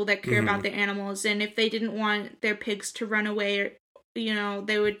of the people that care about the animals, and if they didn't want their pigs to run away, or, you know,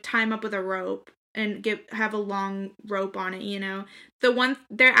 they would tie them up with a rope and have a long rope on it, you know.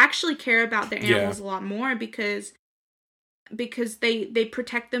 They actually care about their animals a lot more because they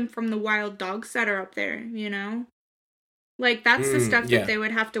protect them from the wild dogs that are up there, you know. Like that's the stuff that they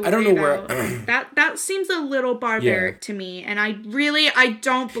would have to worry about. That seems a little barbaric to me, and I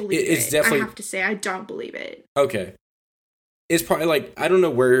don't believe it. It's definitely, I have to say, I don't believe it. Okay. It's probably like, I don't know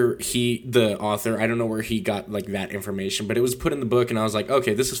where the author, I don't know where he got like that information, but it was put in the book and I was like,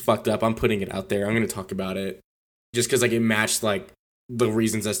 okay, this is fucked up. I'm putting it out there. I'm going to talk about it. Just because like it matched like the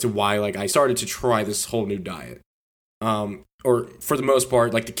reasons as to why like I started to try this whole new diet. Or for the most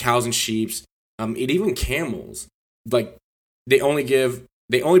part, like the cows and sheeps, even camels, like they only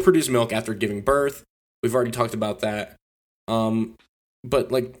produce milk after giving birth. We've already talked about that.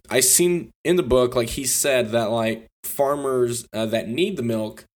 But like I seen in the book, like he said that like farmers that need the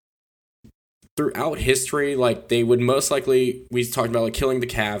milk throughout history, like they would most likely, we talked about like killing the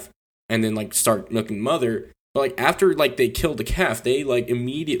calf and then like start milking the mother. But like after like they kill the calf, they like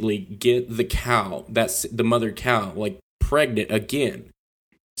immediately get the cow, that's the mother cow, like pregnant again,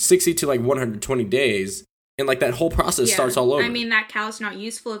 60 to like 120 days. And like that whole process starts all over. I mean, that cow's not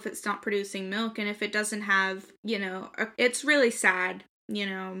useful if it's not producing milk, and if it doesn't have, you know, it's really sad, you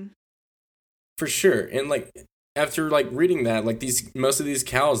know. For sure. And like after like reading that, like most of these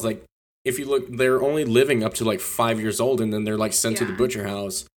cows, like if you look, they're only living up to like 5 years old, and then they're like sent to the butcher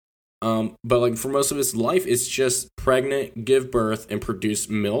house. But like for most of its life, it's just pregnant, give birth, and produce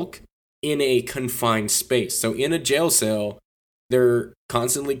milk in a confined space. So in a jail cell, they're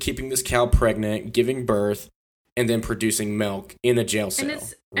constantly keeping this cow pregnant, giving birth, and then producing milk in a jail cell.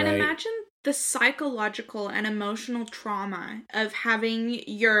 And imagine the psychological and emotional trauma of having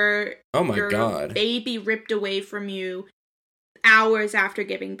your baby ripped away from you hours after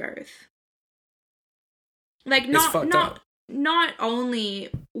giving birth. Like not only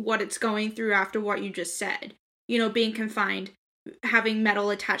what it's going through after what you just said, you know, being confined, having metal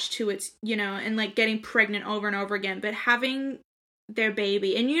attached to its, you know, and like getting pregnant over and over again, but having their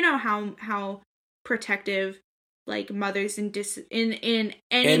baby, and you know how protective like mothers in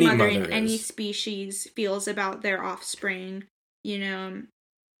any mother in any species feels about their offspring, you know.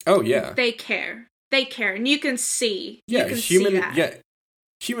 Oh yeah, they care, and you can see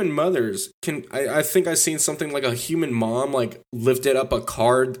human mothers can. I think I've seen something like a human mom like lifted up a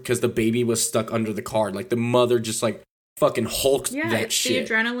card because the baby was stuck under the card, like the mother just like fucking hulked that shit. It's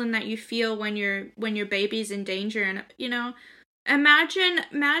the adrenaline that you feel when your baby's in danger, and you know. Imagine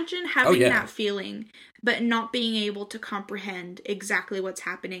having that feeling, but not being able to comprehend exactly what's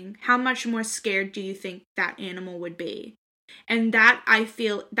happening. How much more scared do you think that animal would be? And that, I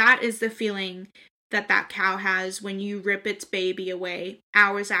feel, that is the feeling that cow has when you rip its baby away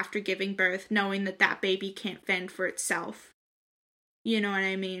hours after giving birth, knowing that baby can't fend for itself. You know what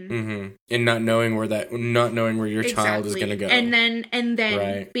I mean? Mm-hmm. And not knowing where your child is gonna go. And then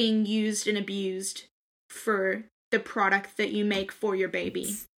being used and abused for the product that you make for your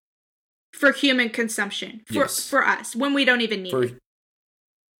baby. for human consumption for us when we don't even need it.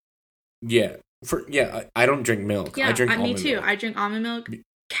 Yeah. I don't drink milk. Yeah, I drink almond me too. milk. I drink almond milk,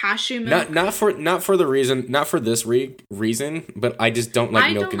 cashew milk. Not for the reason, not for this reason, but I just don't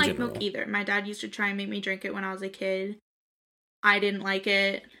like milk in general. I don't like milk either. My dad used to try and make me drink it when I was a kid. I didn't like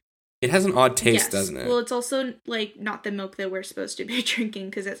it. It has an odd taste, doesn't it? Well, it's also like not the milk that we're supposed to be drinking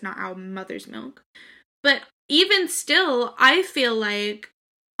because it's not our mother's milk. But even still, I feel like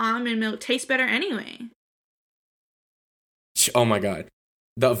almond milk tastes better anyway. Oh my god.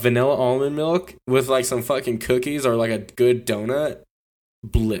 The vanilla almond milk with like some fucking cookies or like a good donut.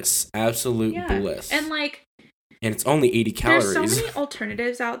 Bliss. Absolute bliss. And like... And it's only 80 calories. There's so many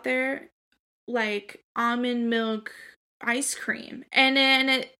alternatives out there. Like almond milk ice cream. And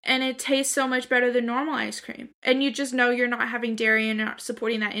it tastes so much better than normal ice cream. And you just know you're not having dairy and not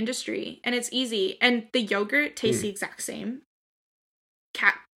supporting that industry. And it's easy. And the yogurt tastes the exact same.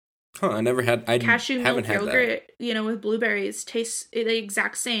 I never had. Cashew milk yogurt, with blueberries tastes the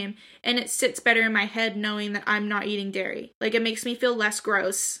exact same, and it sits better in my head knowing that I'm not eating dairy. Like it makes me feel less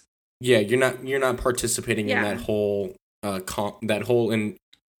gross. Yeah, you're not participating in that whole in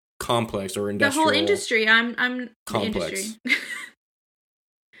complex or industrial. The whole industry. I'm complex. The industry.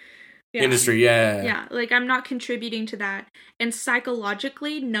 Industry, yeah. Yeah, like I'm not contributing to that, and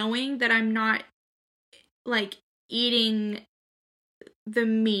psychologically knowing that I'm not like eating the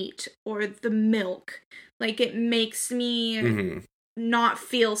meat or the milk, like it makes me not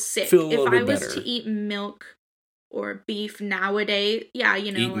feel sick. If I was to eat milk or beef nowadays,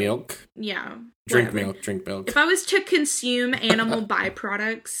 eat milk, drink milk. If I was to consume animal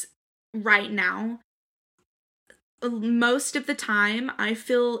byproducts right now, most of the time I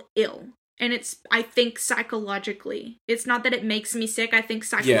feel ill. And I think psychologically, it's not that it makes me sick. I think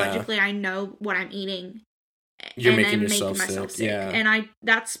psychologically I know what I'm eating. You're making yourself sick. Yeah. And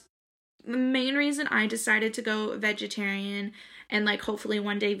that's the main reason I decided to go vegetarian and like hopefully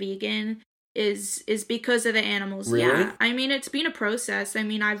one day vegan is because of the animals. Really? Yeah. I mean, it's been a process. I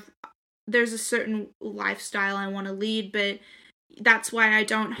mean, there's a certain lifestyle I want to lead, but that's why I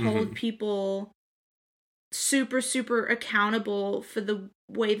don't hold people super, super accountable for the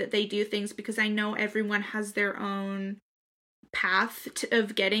way that they do things, because I know everyone has their own path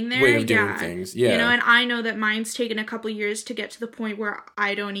of getting there. Way of doing things. Yeah. And I know that mine's taken a couple years to get to the point where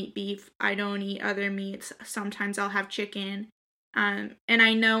I don't eat beef, I don't eat other meats. Sometimes I'll have chicken. And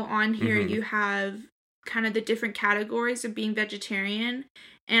I know on here you have kind of the different categories of being vegetarian.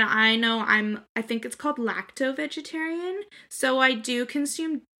 And I know I think it's called lacto-vegetarian. So I do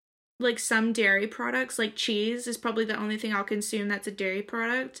consume like some dairy products, like cheese is probably the only thing I'll consume that's a dairy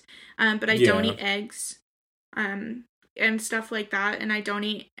product. But I don't eat eggs. And stuff like that, and I don't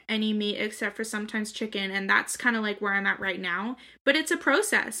eat any meat except for sometimes chicken, and that's kind of like where I'm at right now. But it's a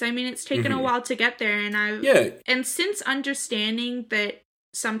process. I mean, it's taken a while to get there, and and since understanding that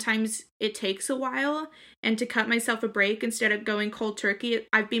sometimes it takes a while, and to cut myself a break instead of going cold turkey,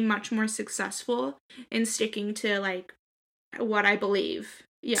 I've been much more successful in sticking to like what I believe.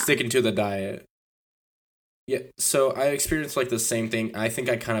 Yeah, sticking to the diet. Yeah, so I experienced like the same thing. I think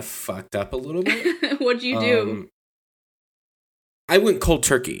I kind of fucked up a little bit. What'd you do? I went cold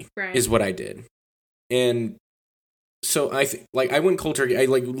turkey, is what I did. And so I went cold turkey. I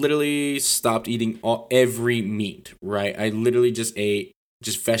like literally stopped eating every meat, right? I literally just ate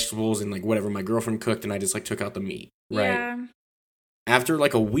just vegetables and like whatever my girlfriend cooked, and I just like took out the meat, right? Yeah. After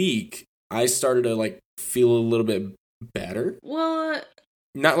like a week, I started to like feel a little bit better. Well,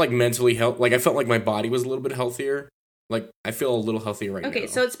 not like mentally like I felt like my body was a little bit healthier. Like, I feel a little healthier right now. Okay,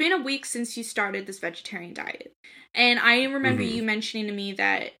 so it's been a week since you started this vegetarian diet. And I remember you mentioning to me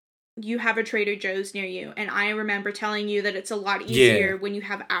that you have a Trader Joe's near you. And I remember telling you that it's a lot easier when you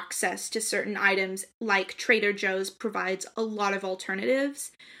have access to certain items. Like Trader Joe's provides a lot of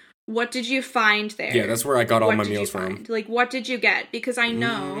alternatives. What did you find there? Yeah, that's where I got all my meals from. Like, what did you get? Because I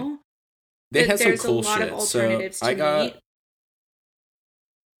know they had there's some cool a lot of alternatives to meat.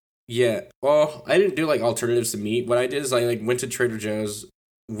 Yeah, well, I didn't do, like, alternatives to meat. What I did is I, like, went to Trader Joe's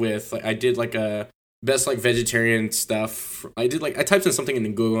with, like, I did, like, a best, like, vegetarian stuff. I typed in something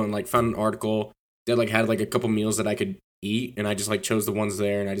in Google and, like, found an article that, like, had, like, a couple meals that I could eat, and I just, like, chose the ones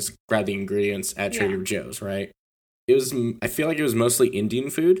there, and I just grabbed the ingredients at Trader Joe's, right? I feel like it was mostly Indian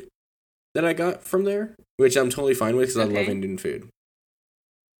food that I got from there, which I'm totally fine with because I love Indian food.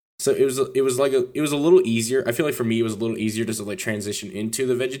 So it was a little easier. I feel like for me it was a little easier just to like transition into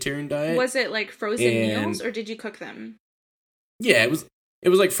the vegetarian diet. Was it like frozen meals or did you cook them? Yeah, it was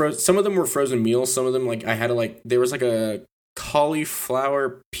like frozen. Some of them were frozen meals. Some of them like I had to like there was like a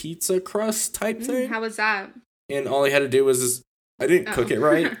cauliflower pizza crust type thing. How was that? And all I had to do was I didn't cook it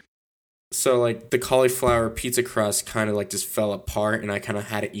right. so like the cauliflower pizza crust kind of like just fell apart, and I kind of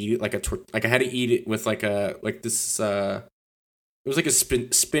had to eat it like like I had to eat it with like a like this it was like a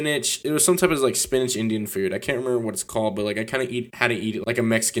spinach. It was some type of like spinach Indian food. I can't remember what it's called, but like I kind of had to eat it like a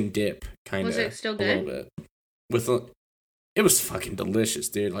Mexican dip, kind of. Was it still good? A little bit. It was fucking delicious,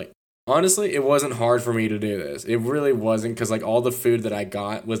 dude. Like honestly, it wasn't hard for me to do this. It really wasn't, because like all the food that I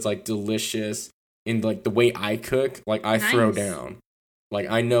got was like delicious, in like the way I cook. Like I throw down. Like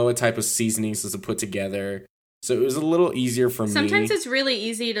I know what type of seasonings to put together, so it was a little easier for me. Sometimes it's really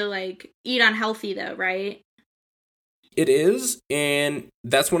easy to like eat unhealthy though, right? It is, and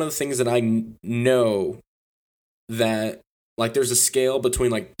that's one of the things that I know, that like there's a scale between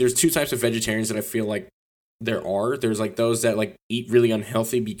like there's two types of vegetarians that I feel like there's like those that like eat really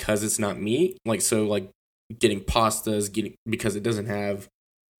unhealthy because it's not meat, like so like getting pastas because it doesn't have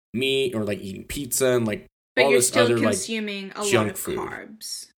meat, or like eating pizza and like but all you're this still other consuming like a lot junk of food.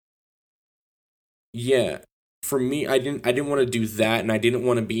 carbs. Yeah. For me, I didn't want to do that, and I didn't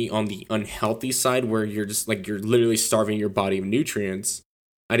want to be on the unhealthy side where you're just like you're literally starving your body of nutrients.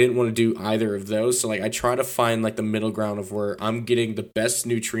 I didn't want to do either of those. So like I try to find like the middle ground of where I'm getting the best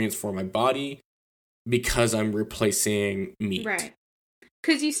nutrients for my body because I'm replacing meat. Right.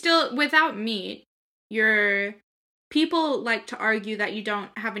 Cuz you still, without meat, people like to argue that you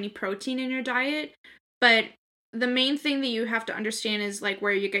don't have any protein in your diet, but the main thing that you have to understand is like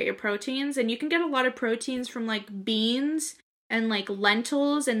where you get your proteins, and you can get a lot of proteins from like beans and like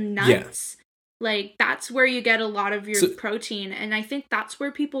lentils and nuts. Yeah. Like that's where you get a lot of your protein, and I think that's where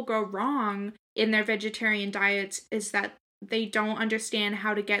people go wrong in their vegetarian diets, is that they don't understand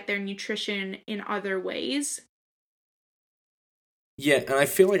how to get their nutrition in other ways. Yeah, and I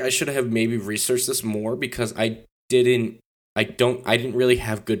feel like I should have maybe researched this more, because I didn't really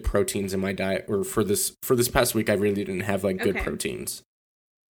have good proteins in my diet, or for this past week I really didn't have like good proteins.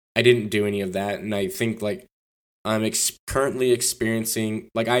 I didn't do any of that, and I think like I'm currently experiencing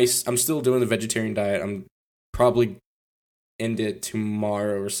like I'm still doing the vegetarian diet. I'm probably end it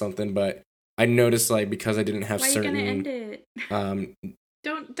tomorrow or something, but I noticed like because I didn't have certain. Why are you gonna end it?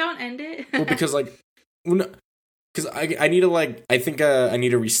 Don't end it. Well, because like, because I need to like I think I need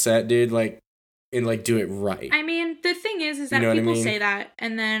to reset, dude. Like. And like do it right. I mean, the thing is that people say that,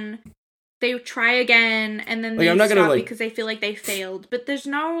 and then they try again, and then they stop because they feel like they failed. But there's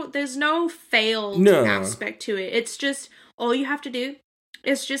no failed aspect to it. It's just all you have to do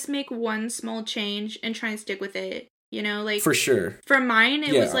is just make one small change and try and stick with it. You know, like for sure. For mine,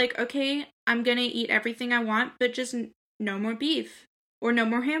 it was like, okay, I'm gonna eat everything I want, but just no more beef or no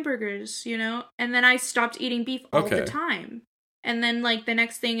more hamburgers. You know, and then I stopped eating beef all the time. And then, like, the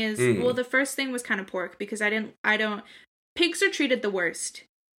next thing is, well, the first thing was kind of pork, because pigs are treated the worst.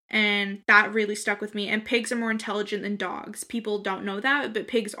 And that really stuck with me. And pigs are more intelligent than dogs. People don't know that, but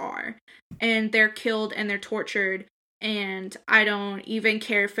pigs are. And they're killed and they're tortured. And I don't even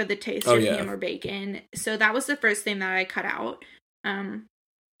care for the taste of ham or bacon. So that was the first thing that I cut out. And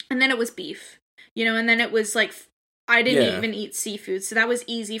then it was beef. You know, and then it was, like, I didn't even eat seafood. So that was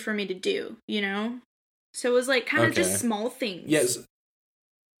easy for me to do, you know? So it was, like, kind of just small things. Yes.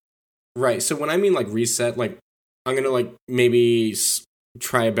 Right. So when I mean, like, reset, like, I'm going to, like, maybe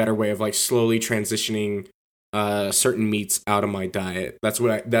try a better way of, like, slowly transitioning certain meats out of my diet. That's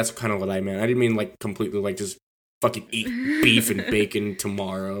kind of what I meant. I didn't mean, like, completely, like, just fucking eat beef and bacon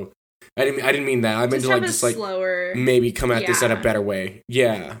tomorrow. I didn't mean that. I meant to, like, just, like, slower, maybe come at this at a better way.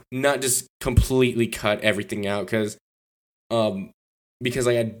 Yeah. Not just completely cut everything out, because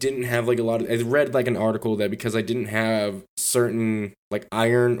like I didn't have like I read like an article that because I didn't have certain like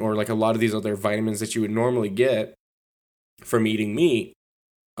iron or like a lot of these other vitamins that you would normally get from eating meat,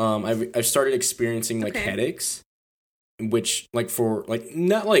 I've started experiencing like headaches, which like for like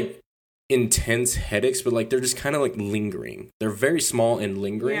not like intense headaches, but like they're just kind of like lingering. They're very small and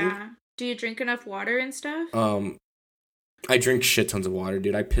lingering. Yeah. Do you drink enough water and stuff? I drink shit tons of water,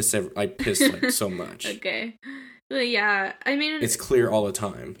 dude. I piss like so much. Okay. Yeah, I mean... It's clear all the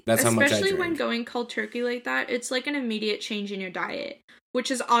time. That's how much I drink. Especially when going cold turkey like that, it's like an immediate change in your diet,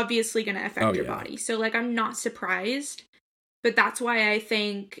 which is obviously going to affect your body. So, like, I'm not surprised, but that's why I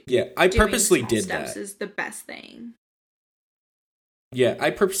think... Yeah, I purposely did that. Is the best thing. Yeah,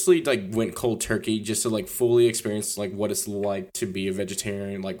 I purposely, like, went cold turkey just to, like, fully experience, like, what it's like to be a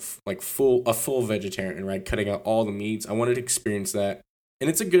vegetarian, like a full vegetarian, right? Cutting out all the meats. I wanted to experience that. And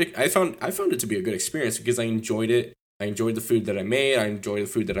it's I found it to be a good experience because I enjoyed it. I enjoyed the food that I made. I enjoyed the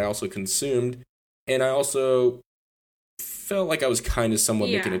food that I also consumed. And I also felt like I was kind of somewhat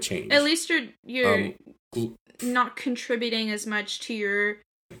making a change. At least you're not contributing as much to your,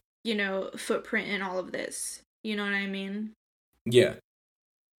 you know, footprint in all of this. You know what I mean? Yeah.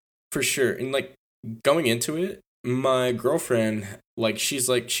 For sure. And like going into it, my girlfriend, like she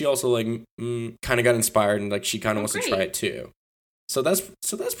also like kind of got inspired and like she kind of wants to try it too. So that's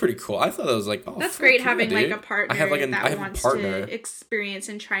pretty cool. I thought that was like, oh, that's great yeah, having dude. like a partner that wants to experience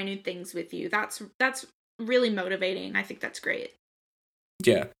and try new things with you. That's really motivating. I think that's great.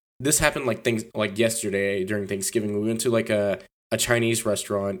 Yeah. This happened like things like yesterday during Thanksgiving. We went to like a Chinese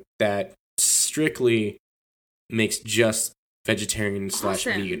restaurant that strictly makes just vegetarian /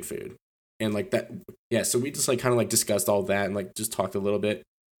 vegan food. And like that, yeah, so we just like kind of like discussed all that and like just talked a little bit.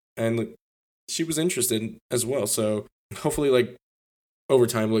 And like she was interested as well. So hopefully like over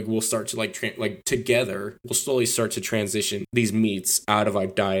time, like we'll start to like together, we'll slowly start to transition these meats out of our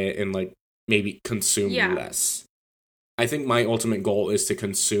diet and like maybe consume less. I think my ultimate goal is to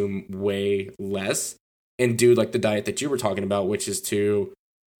consume way less and do like the diet that you were talking about, which is to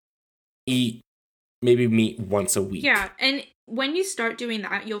eat maybe meat once a week. Yeah, and when you start doing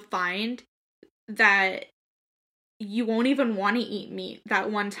that, you'll find that you won't even want to eat meat that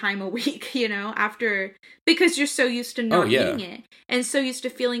one time a week, you know, because you're so used to not eating it and so used to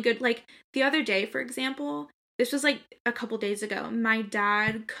feeling good. Like the other day, for example, this was like a couple days ago, my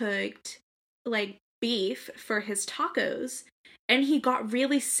dad cooked like beef for his tacos and he got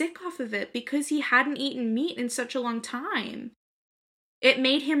really sick off of it because he hadn't eaten meat in such a long time. It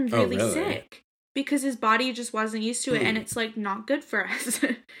made him really sick because his body just wasn't used to it and it's like not good for us.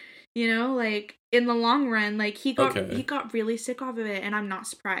 You know, like in the long run, like he got really sick off of it, and I'm not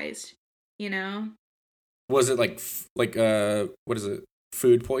surprised. You know, was it like what is it?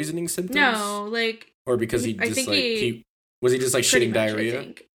 Food poisoning symptoms? No, like or because he just was he just like shitting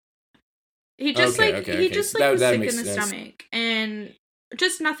diarrhea? He just he just was sick in the stomach, and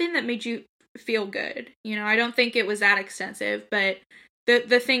just nothing that made you feel good. You know, I don't think it was that extensive, but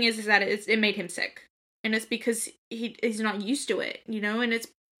the thing is that it made him sick, and it's because he's not used to it. You know, and it's.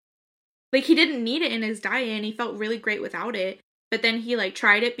 Like, he didn't need it in his diet, and he felt really great without it. But then he, like,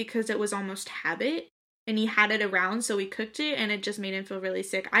 tried it because it was almost habit, and he had it around, so he cooked it, and it just made him feel really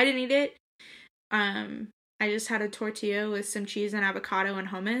sick. I didn't eat it. I just had a tortilla with some cheese and avocado and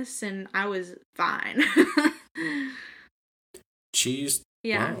hummus, and I was fine. Cheese?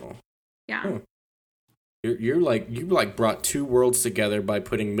 Yeah. Wow. Yeah. Oh. You brought two worlds together by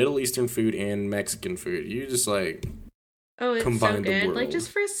putting Middle Eastern food and Mexican food. You just, like... Oh, it's so good. Like, just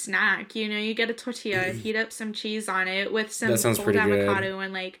for a snack, you know, you get a tortilla, heat up some cheese on it with some cold avocado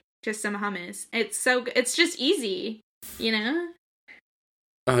and, like, just some hummus. It's just easy, you know?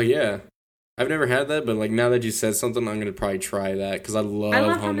 Oh, yeah. I've never had that, but, like, now that you said something, I'm going to probably try that, because I love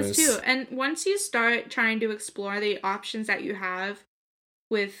hummus. Too. And once you start trying to explore the options that you have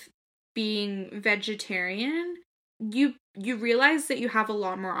with being vegetarian, you realize that you have a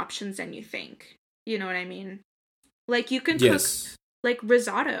lot more options than you think. You know what I mean? Like, you can cook, like,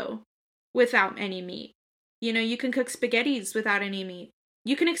 risotto without any meat. You know, you can cook spaghettis without any meat.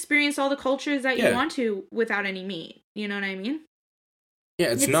 You can experience all the cultures that you want to without any meat. You know what I mean?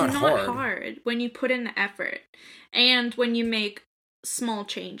 Yeah, it's not hard when you put in the effort. And when you make small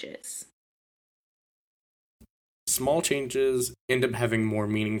changes. Small changes end up having more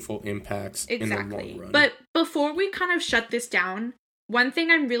meaningful impacts in the long run. But before we kind of shut this down... One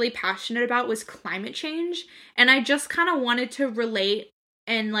thing I'm really passionate about was climate change, and I just kind of wanted to relate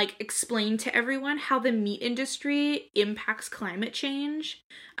and, like, explain to everyone how the meat industry impacts climate change,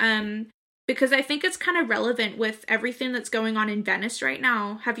 because I think it's kind of relevant with everything that's going on in Venice right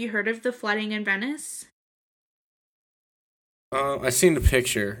now. Have you heard of the flooding in Venice? I've seen the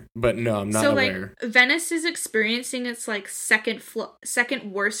picture, but no, I'm not aware. So, like, Venice is experiencing its, like, second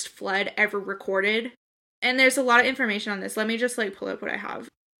worst flood ever recorded. And there's a lot of information on this. Let me just, like, pull up what I have.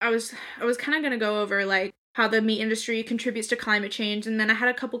 I was kind of going to go over, like, how the meat industry contributes to climate change, and then I had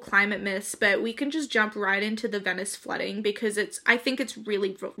a couple climate myths, but we can just jump right into the Venice flooding, because I think it's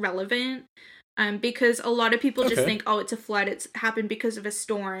really relevant, because a lot of people just think, oh, it's a flood, it's happened because of a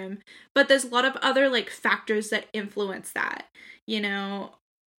storm, but there's a lot of other, like, factors that influence that, you know,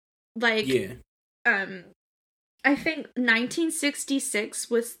 like, I think 1966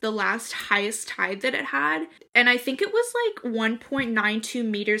 was the last highest tide that it had, and I think it was like 1.92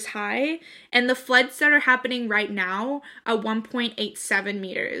 meters high, and the floods that are happening right now are 1.87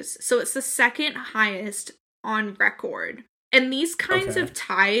 meters, so it's the second highest on record. And these kinds of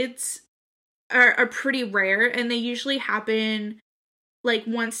tides are pretty rare, and they usually happen like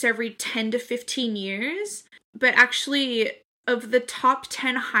once every 10 to 15 years, but actually... Of the top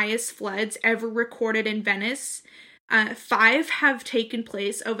 10 highest floods ever recorded in Venice, 5 have taken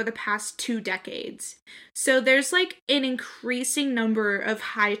place over the past 2 decades. So there's, like, an increasing number of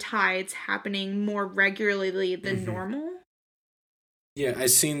high tides happening more regularly than normal. Yeah, I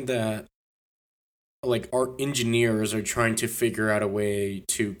seen that like our engineers are trying to figure out a way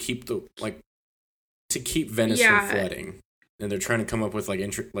to keep to keep Venice from Yeah. flooding, and they're trying to come up with like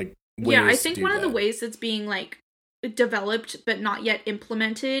Yeah, I ways to think do one of the that. ways that's being like developed but not yet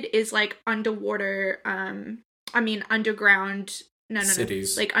implemented is like underwater I mean underground no.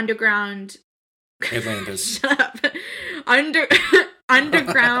 Cities, Like underground Atlantis. shut up. Under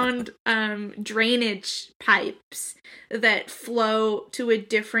underground drainage pipes that flow to a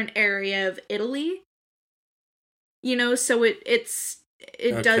different area of Italy. You know, so it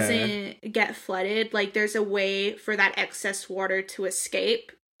Okay. doesn't get flooded. Like there's a way for that excess water to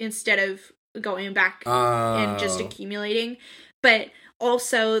escape instead of going back and just Oh, accumulating. But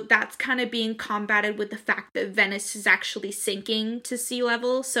also that's kind of being combated with the fact that Venice is actually sinking to sea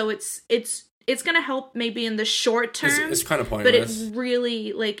level, so it's going to help maybe in the short term, it's kind of but it pointless.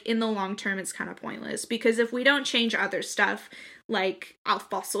 really like in the long term it's kind of pointless because if we don't change other stuff like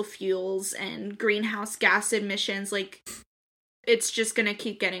fossil fuels and greenhouse gas emissions, like it's just gonna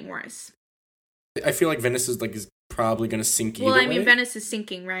keep getting worse. I feel like Venice is probably gonna sink Well, either I mean, way. Venice is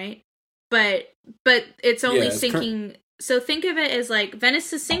sinking, right? But it's Yeah, only it's current. sinking. So think of it as like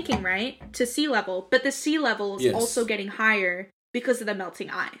Venice is sinking, right, to sea level, but the sea level is also Yes. getting higher because of the melting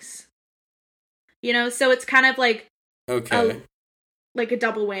ice. You know, so it's kind of a Okay. like a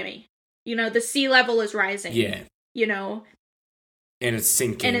double whammy. You know, the sea level is rising. Yeah, You know, and it's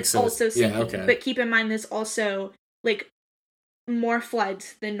sinking. and it's So also yeah. sinking. Okay. But keep in mind, there's also like more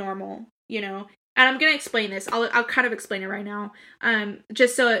floods than normal, you know. And I'm gonna explain this. I'll kind of explain it right now.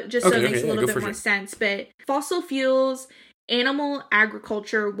 Just so it Okay. makes Okay. a Yeah. little Go bit for more it. sense. But fossil fuels, animal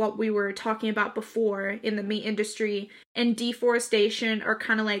agriculture, what we were talking about before in the meat industry, and deforestation are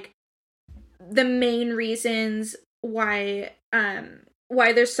kind of like the main reasons why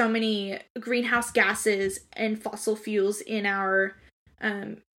there's so many greenhouse gases and fossil fuels in our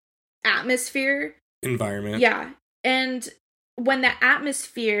um atmosphere. Environment. Yeah. And when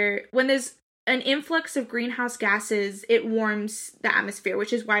there's an influx of greenhouse gases, it warms the atmosphere,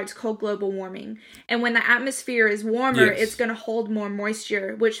 which is why it's called global warming. And when the atmosphere is warmer, it's Yes. going to hold more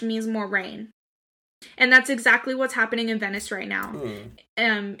moisture, which means more rain. And that's exactly what's happening in Venice right now. Hmm.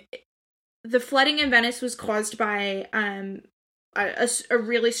 Um, the flooding in Venice was caused by a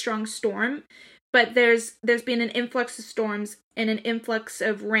really strong storm, but there's been an influx of storms and an influx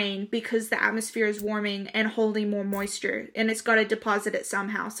of rain because the atmosphere is warming and holding more moisture, and it's got to deposit it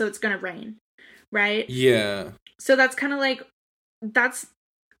somehow, so it's going to rain, right? Yeah. So that's kind of like that's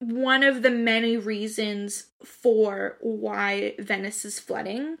one of the many reasons for why Venice is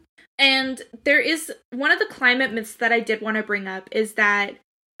flooding. And there is one of the climate myths that I did want to bring up is that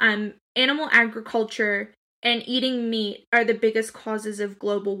animal agriculture and eating meat are the biggest causes of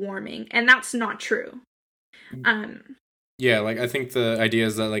global warming, and that's not true. Um, Yeah. Like I think the idea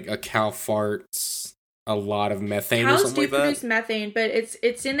is that like a cow farts a lot of methane or Cows something do like that. produce methane, but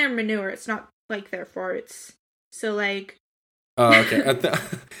it's in their manure. It's not like their farts. So like Oh, okay.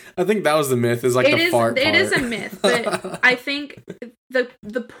 I think that was the myth. Is like it the is fart it part. is a myth, but I think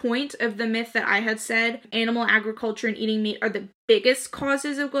the point of the myth that I had said, animal agriculture and eating meat are the biggest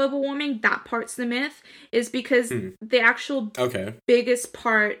causes of global warming, that part's the myth, is because the actual Okay. biggest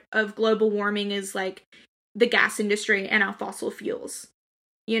part of global warming is like the gas industry and our fossil fuels.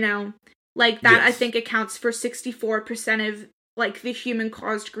 You know? Like that I Yes. think accounts for 64% of like the human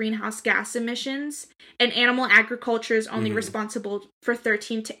caused greenhouse gas emissions, and animal agriculture is only responsible for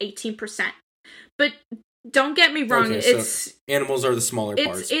 13 to 18%. But don't get me wrong, Okay, so animals are the smaller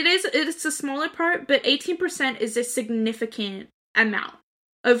parts. it's a smaller part, but 18% is a significant amount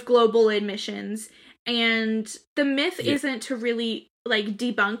of global emissions. And the myth Yeah. isn't to really like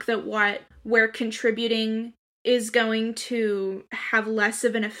debunk that what we're contributing is going to have less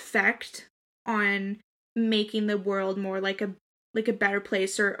of an effect on making the world more like a better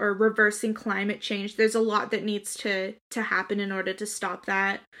place, or reversing climate change. There's a lot that needs to happen in order to stop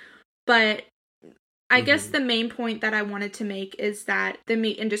that. But I guess the main point that I wanted to make is that the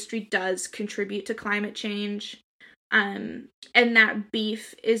meat industry does contribute to climate change. And that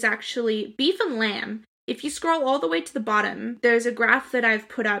beef and lamb. If you scroll all the way to the bottom, there's a graph that I've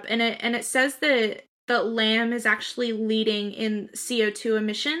put up, and it says that lamb is actually leading in CO2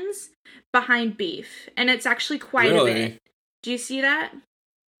 emissions behind beef, and it's actually quite a bit. Do you see that?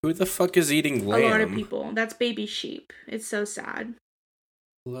 Who the fuck is eating lamb? A lot of people. That's baby sheep. It's so sad.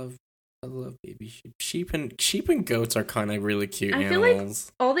 I love baby sheep. Sheep and goats are kind of really cute I feel like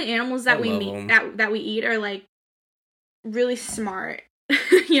animals. all the animals that I we love meet 'em. that we eat are like really smart,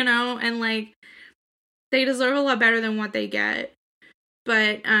 you know, and like they deserve a lot better than what they get.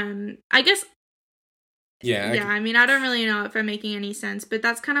 But I guess Yeah. Yeah, I mean, I don't really know if I'm making any sense, but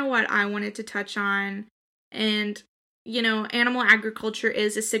that's kind of what I wanted to touch on. And, you know, animal agriculture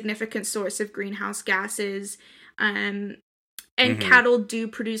is a significant source of greenhouse gases. And cattle do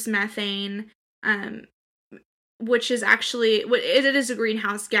produce methane, which is actually, it is a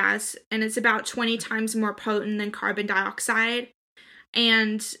greenhouse gas, and it's about 20 times more potent than carbon dioxide.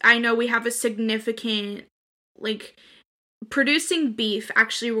 And I know we have a significant, like, producing beef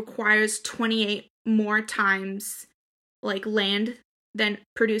actually requires 28 more times, like, land than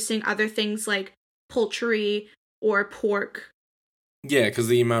producing other things like poultry or pork. Yeah, because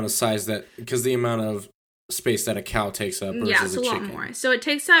the amount of space that a cow takes up versus a lot more. So it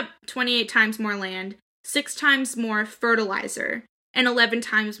takes up 28 times more land, 6 times more fertilizer, and 11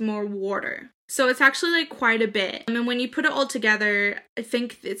 times more water. So it's actually like quite a bit. I mean, when you put it all together, I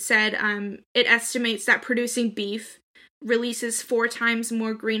think it said it estimates that producing beef releases 4 times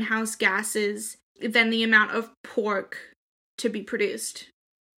more greenhouse gases than the amount of pork to be produced,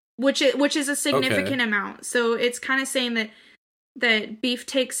 which is a significant amount. So it's kind of saying that beef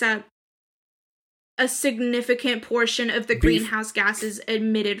takes up a significant portion of the greenhouse gases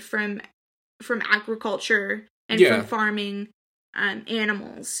emitted from agriculture and from farming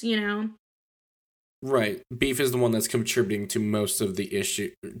animals, you know? Right. Beef is the one that's contributing to most of the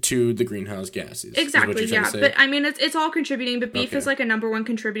issue, to the greenhouse gases. Exactly, yeah. But I mean, it's all contributing, but beef is like a number one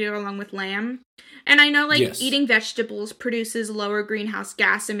contributor along with lamb. And I know, like, eating vegetables produces lower greenhouse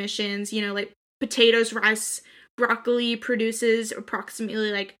gas emissions. You know, like potatoes, rice, broccoli produces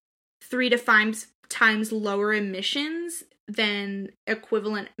approximately like 3 to 5 times lower emissions than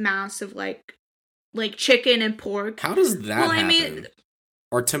equivalent mass of like chicken and pork. How does that happen? I mean,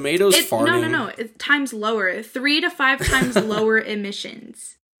 are tomatoes farting? No. It's times lower. 3 to 5 times lower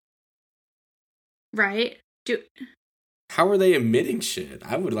emissions. Right? How are they emitting shit?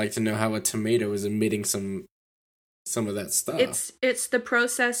 I would like to know how a tomato is emitting some of that stuff. It's the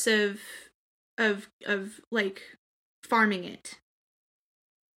process of like farming it.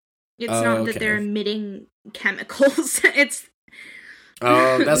 It's not that they're emitting chemicals. It's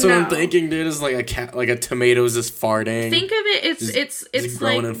that's what I'm thinking, dude. Is like a tomato is just farting. Think of it. It's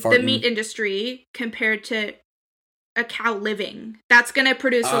like the meat industry compared to a cow living. That's gonna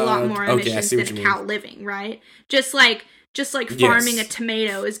produce a lot more emissions than a cow living, right? Just like farming a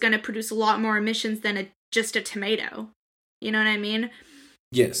tomato is gonna produce a lot more emissions than just a tomato. You know what I mean?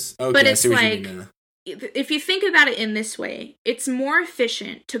 Yes. Okay. But it's like, if you think about it in this way, it's more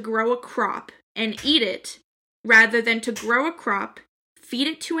efficient to grow a crop and eat it rather than to grow a crop, feed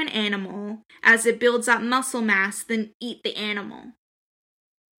it to an animal as it builds up muscle mass, than eat the animal.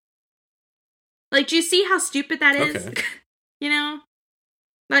 Like, do you see how stupid that is? Okay. You know?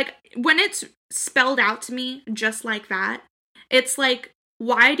 Like, when it's spelled out to me just like that, it's like,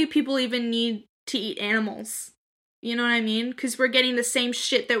 why do people even need to eat animals? You know what I mean? Because we're getting the same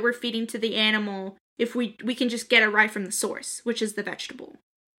shit that we're feeding to the animal if we can just get it right from the source, which is the vegetable.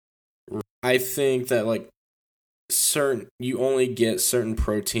 I think that, like, you only get certain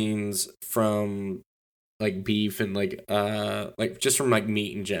proteins from, like, beef and, like just from, like,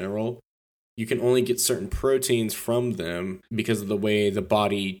 meat in general. You can only get certain proteins from them because of the way the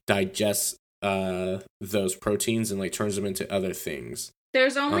body digests those proteins and, like, turns them into other things.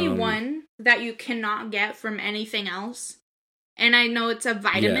 There's only one that you cannot get from anything else. And I know it's a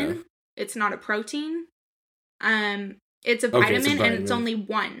vitamin. Yeah. It's not a protein. It's a vitamin, and it's only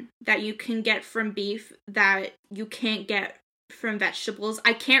one that you can get from beef that you can't get from vegetables.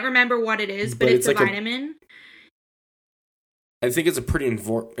 I can't remember what it is, but it's like a vitamin. I think it's a pretty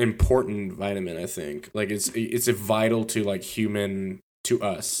important vitamin, I think. Like, it's a vital to, like, to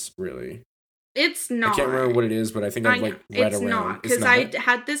us, really. It's not. I can't remember what it is, but I think I've, like, read around. It's not, because I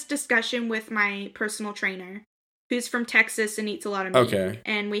had this discussion with my personal trainer, who's from Texas and eats a lot of meat. Okay.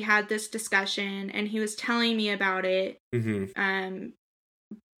 And we had this discussion, and he was telling me about it. Mm-hmm.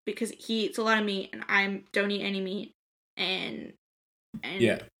 Because he eats a lot of meat, and I don't eat any meat. And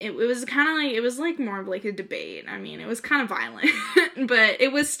yeah. It was kind of like, it was like more of like a debate. I mean, it was kind of violent, but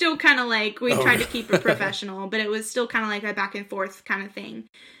it was still kind of like, we tried to keep it professional, but it was still kind of like a back and forth kind of thing.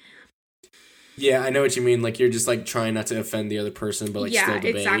 Yeah, I know what you mean. Like, you're just, like, trying not to offend the other person, but, like, still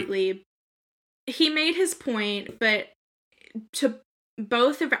debate. Yeah, exactly. He made his point, but to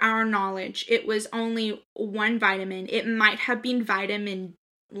both of our knowledge, it was only one vitamin. It might have been vitamin,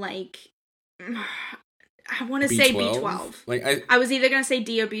 like, I want to say B12. Like, I was either going to say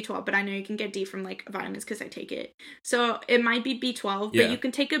D or B12, but I know you can get D from, like, vitamins because I take it. So it might be B12, but you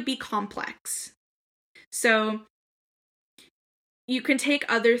can take a B complex. So you can take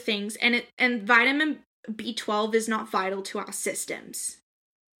other things, and vitamin B12 is not vital to our systems.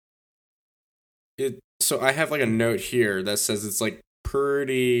 So I have like a note here that says it's like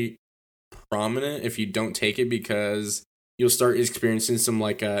pretty prominent if you don't take it because you'll start experiencing some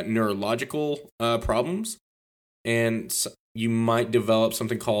like neurological problems, and you might develop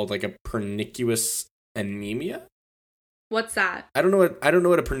something called like a pernicious anemia. What's that? I don't know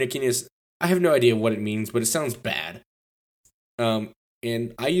what a pernicious. I have no idea what it means, but it sounds bad.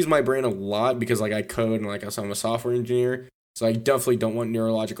 And I use my brain a lot because like I code and like I'm a software engineer, so I definitely don't want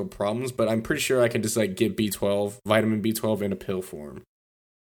neurological problems. But I'm pretty sure I can just like get vitamin B12 in a pill form,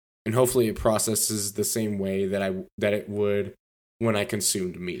 and hopefully it processes the same way that it would when I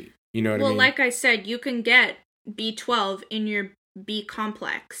consumed meat. You know what I mean? Well, like I said, you can get B12 in your B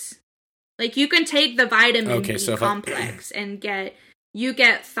complex. Like you can take the vitamin B complex and get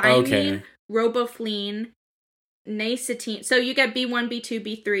thiamine, riboflavin, Nacetine. So you get B1, B2,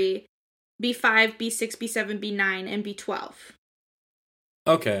 B3, B5, B6, B7, B9, and B12.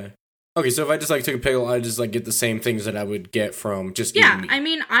 Okay, so if I just like took a pill, I just like get the same things that I would get from just eating meat. I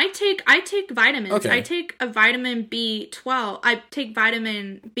mean, I take vitamins. Okay. I take a vitamin B12. I take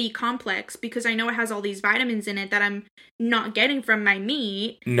vitamin B complex because I know it has all these vitamins in it that I'm not getting from my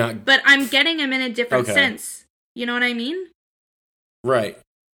meat. But I'm getting them in a different sense. You know what I mean? Right.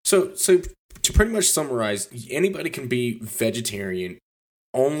 So to pretty much summarize, anybody can be vegetarian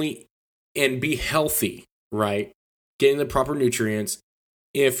only and be healthy, right? Getting the proper nutrients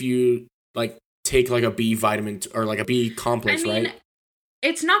if you like take like a B vitamin or like a B complex, right?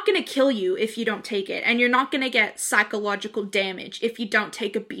 It's not going to kill you if you don't take it, and you're not going to get psychological damage if you don't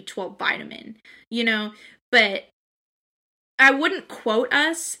take a B12 vitamin, you know? But I wouldn't quote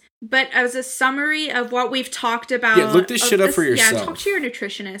us, but as a summary of what we've talked about... Yeah, look this shit up for yourself. Yeah, talk to your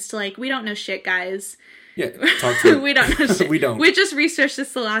nutritionist. Like, we don't know shit, guys. Yeah, talk to We don't know shit. We don't. We just researched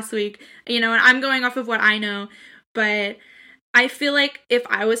this the last week, you know, and I'm going off of what I know, but I feel like if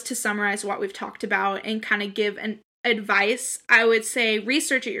I was to summarize what we've talked about and kind of give an advice, I would say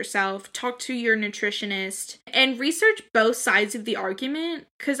research it yourself, talk to your nutritionist, and research both sides of the argument,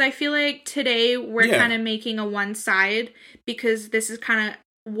 because I feel like today we're kind of making a one side because this is kind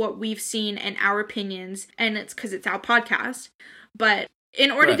of what we've seen and our opinions, and it's because it's our podcast. But in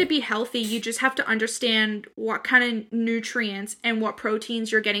order to be healthy, you just have to understand what kind of nutrients and what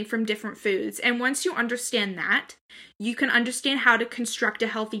proteins you're getting from different foods. And once you understand that, you can understand how to construct a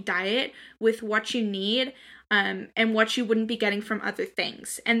healthy diet with what you need, and what you wouldn't be getting from other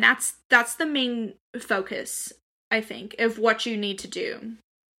things. And that's the main focus, I think, of what you need to do.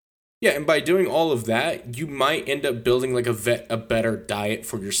 Yeah, and by doing all of that, you might end up building like a better diet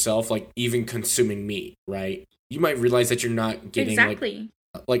for yourself, like even consuming meat, right? You might realize that you're not getting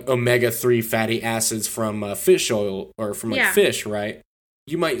like omega-3 fatty acids from fish oil or from like fish, right?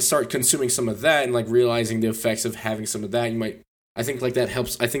 You might start consuming some of that and like realizing the effects of having some of that. I think like that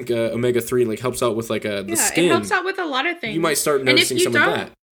helps. I think omega-3 like helps out with like the skin. It helps out with a lot of things. You might start noticing some of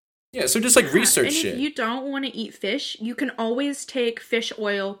that. Yeah, so just like research shit. And if you don't want to eat fish, you can always take fish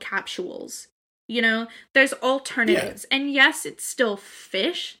oil capsules. You know, there's alternatives. Yeah. And yes, it's still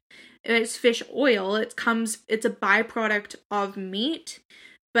fish. It's fish oil. It's a byproduct of meat,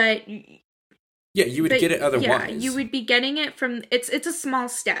 but yeah, you would get it otherwise. Yeah, you would be getting it from it's a small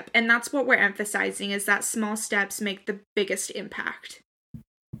step, and that's what we're emphasizing is that small steps make the biggest impact.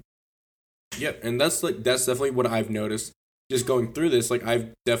 Yep, and that's definitely what I've noticed. Just going through this, like I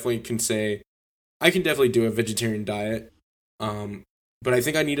can definitely do a vegetarian diet, but I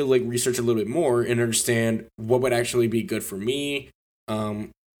think I need to like research a little bit more and understand what would actually be good for me.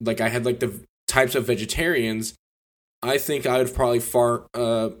 Like I had like the types of vegetarians. I think I would probably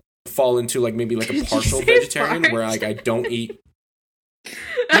fall into like maybe like a partial vegetarian where like I don't eat.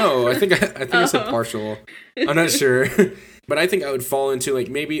 No, I think I said partial. I'm not sure, but I think I would fall into like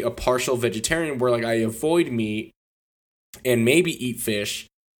maybe a partial vegetarian where like I avoid meat and maybe eat fish,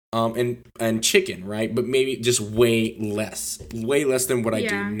 and chicken, right? But maybe just way less than what I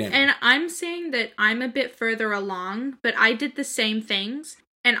do now. And I'm saying that I'm a bit further along, but I did the same things.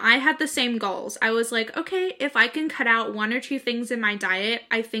 And I had the same goals. I was like, okay, if I can cut out one or two things in my diet,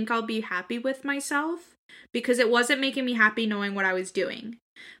 I think I'll be happy with myself. Because it wasn't making me happy knowing what I was doing.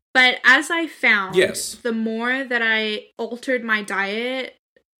 But as I found, the more that I altered my diet,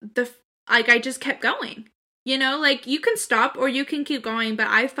 I just kept going. You know, like you can stop or you can keep going, but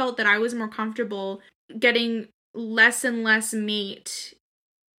I felt that I was more comfortable getting less and less meat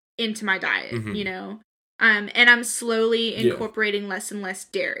into my diet, you know? And I'm slowly incorporating less and less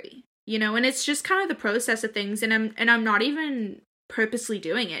dairy, you know, and it's just kind of the process of things. And I'm not even purposely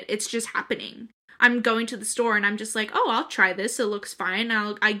doing it. It's just happening. I'm going to the store and I'm just like, oh, I'll try this. It looks fine.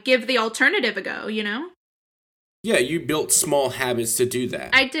 I give the alternative a go, you know? Yeah, you built small habits to do that.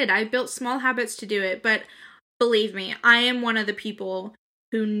 I did. I built small habits to do it, but believe me, I am one of the people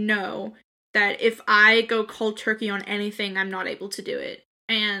who know that if I go cold turkey on anything, I'm not able to do it.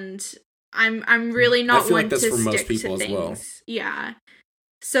 And I'm really not one to stick to things. I feel like that's for most people as well. Yeah.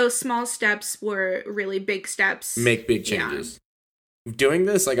 So small steps were really big steps. Make big changes. Yeah. Doing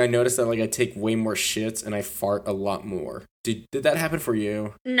this, like, I noticed that, like, I take way more shits and I fart a lot more. Did that happen for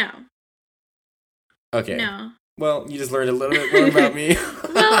you? No. Okay. No. Well, you just learned a little bit more about me.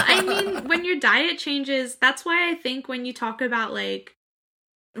 Well, I mean, when your diet changes, that's why I think when you talk about, like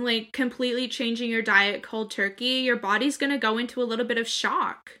completely changing your diet cold turkey, your body's gonna go into a little bit of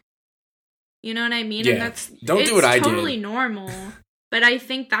shock. You know what I mean? Yeah. And Don't do what I did. It's totally normal. But I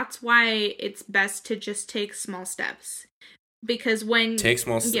think that's why it's best to just take small steps. Because when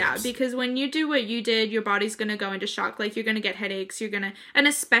because when you do what you did, your body's gonna go into shock. Like, you're gonna get headaches. And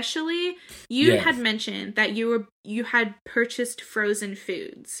especially you had mentioned that you had purchased frozen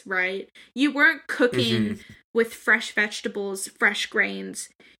foods, right? You weren't cooking with fresh vegetables, fresh grains,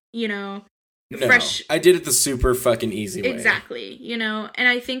 you know. No, I did it the super fucking easy way. Exactly, you know. And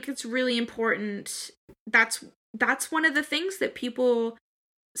I think it's really important. That's one of the things that people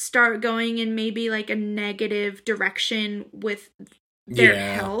start going in maybe like a negative direction with their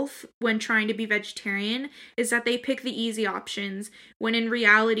health when trying to be vegetarian, is that they pick the easy options when in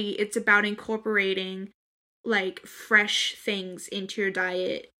reality it's about incorporating like fresh things into your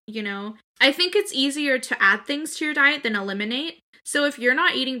diet, you know? I think it's easier to add things to your diet than eliminate. So if you're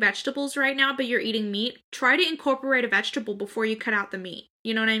not eating vegetables right now but you're eating meat, try to incorporate a vegetable before you cut out the meat.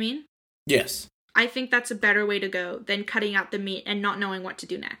 You know what I mean? Yes. I think that's a better way to go than cutting out the meat and not knowing what to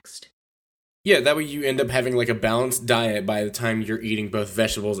do next. Yeah, that way you end up having like a balanced diet by the time you're eating both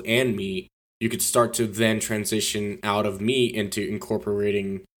vegetables and meat. You could start to then transition out of meat into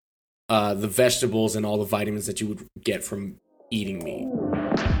incorporating the vegetables and all the vitamins that you would get from eating meat.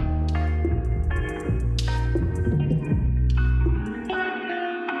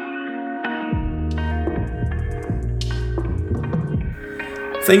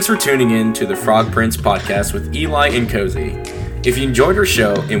 Thanks for tuning in to the Frog Prince podcast with Eli and Cozy. If you enjoyed our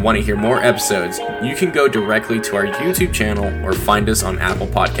show and want to hear more episodes, you can go directly to our YouTube channel or find us on Apple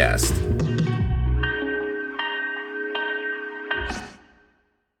Podcasts.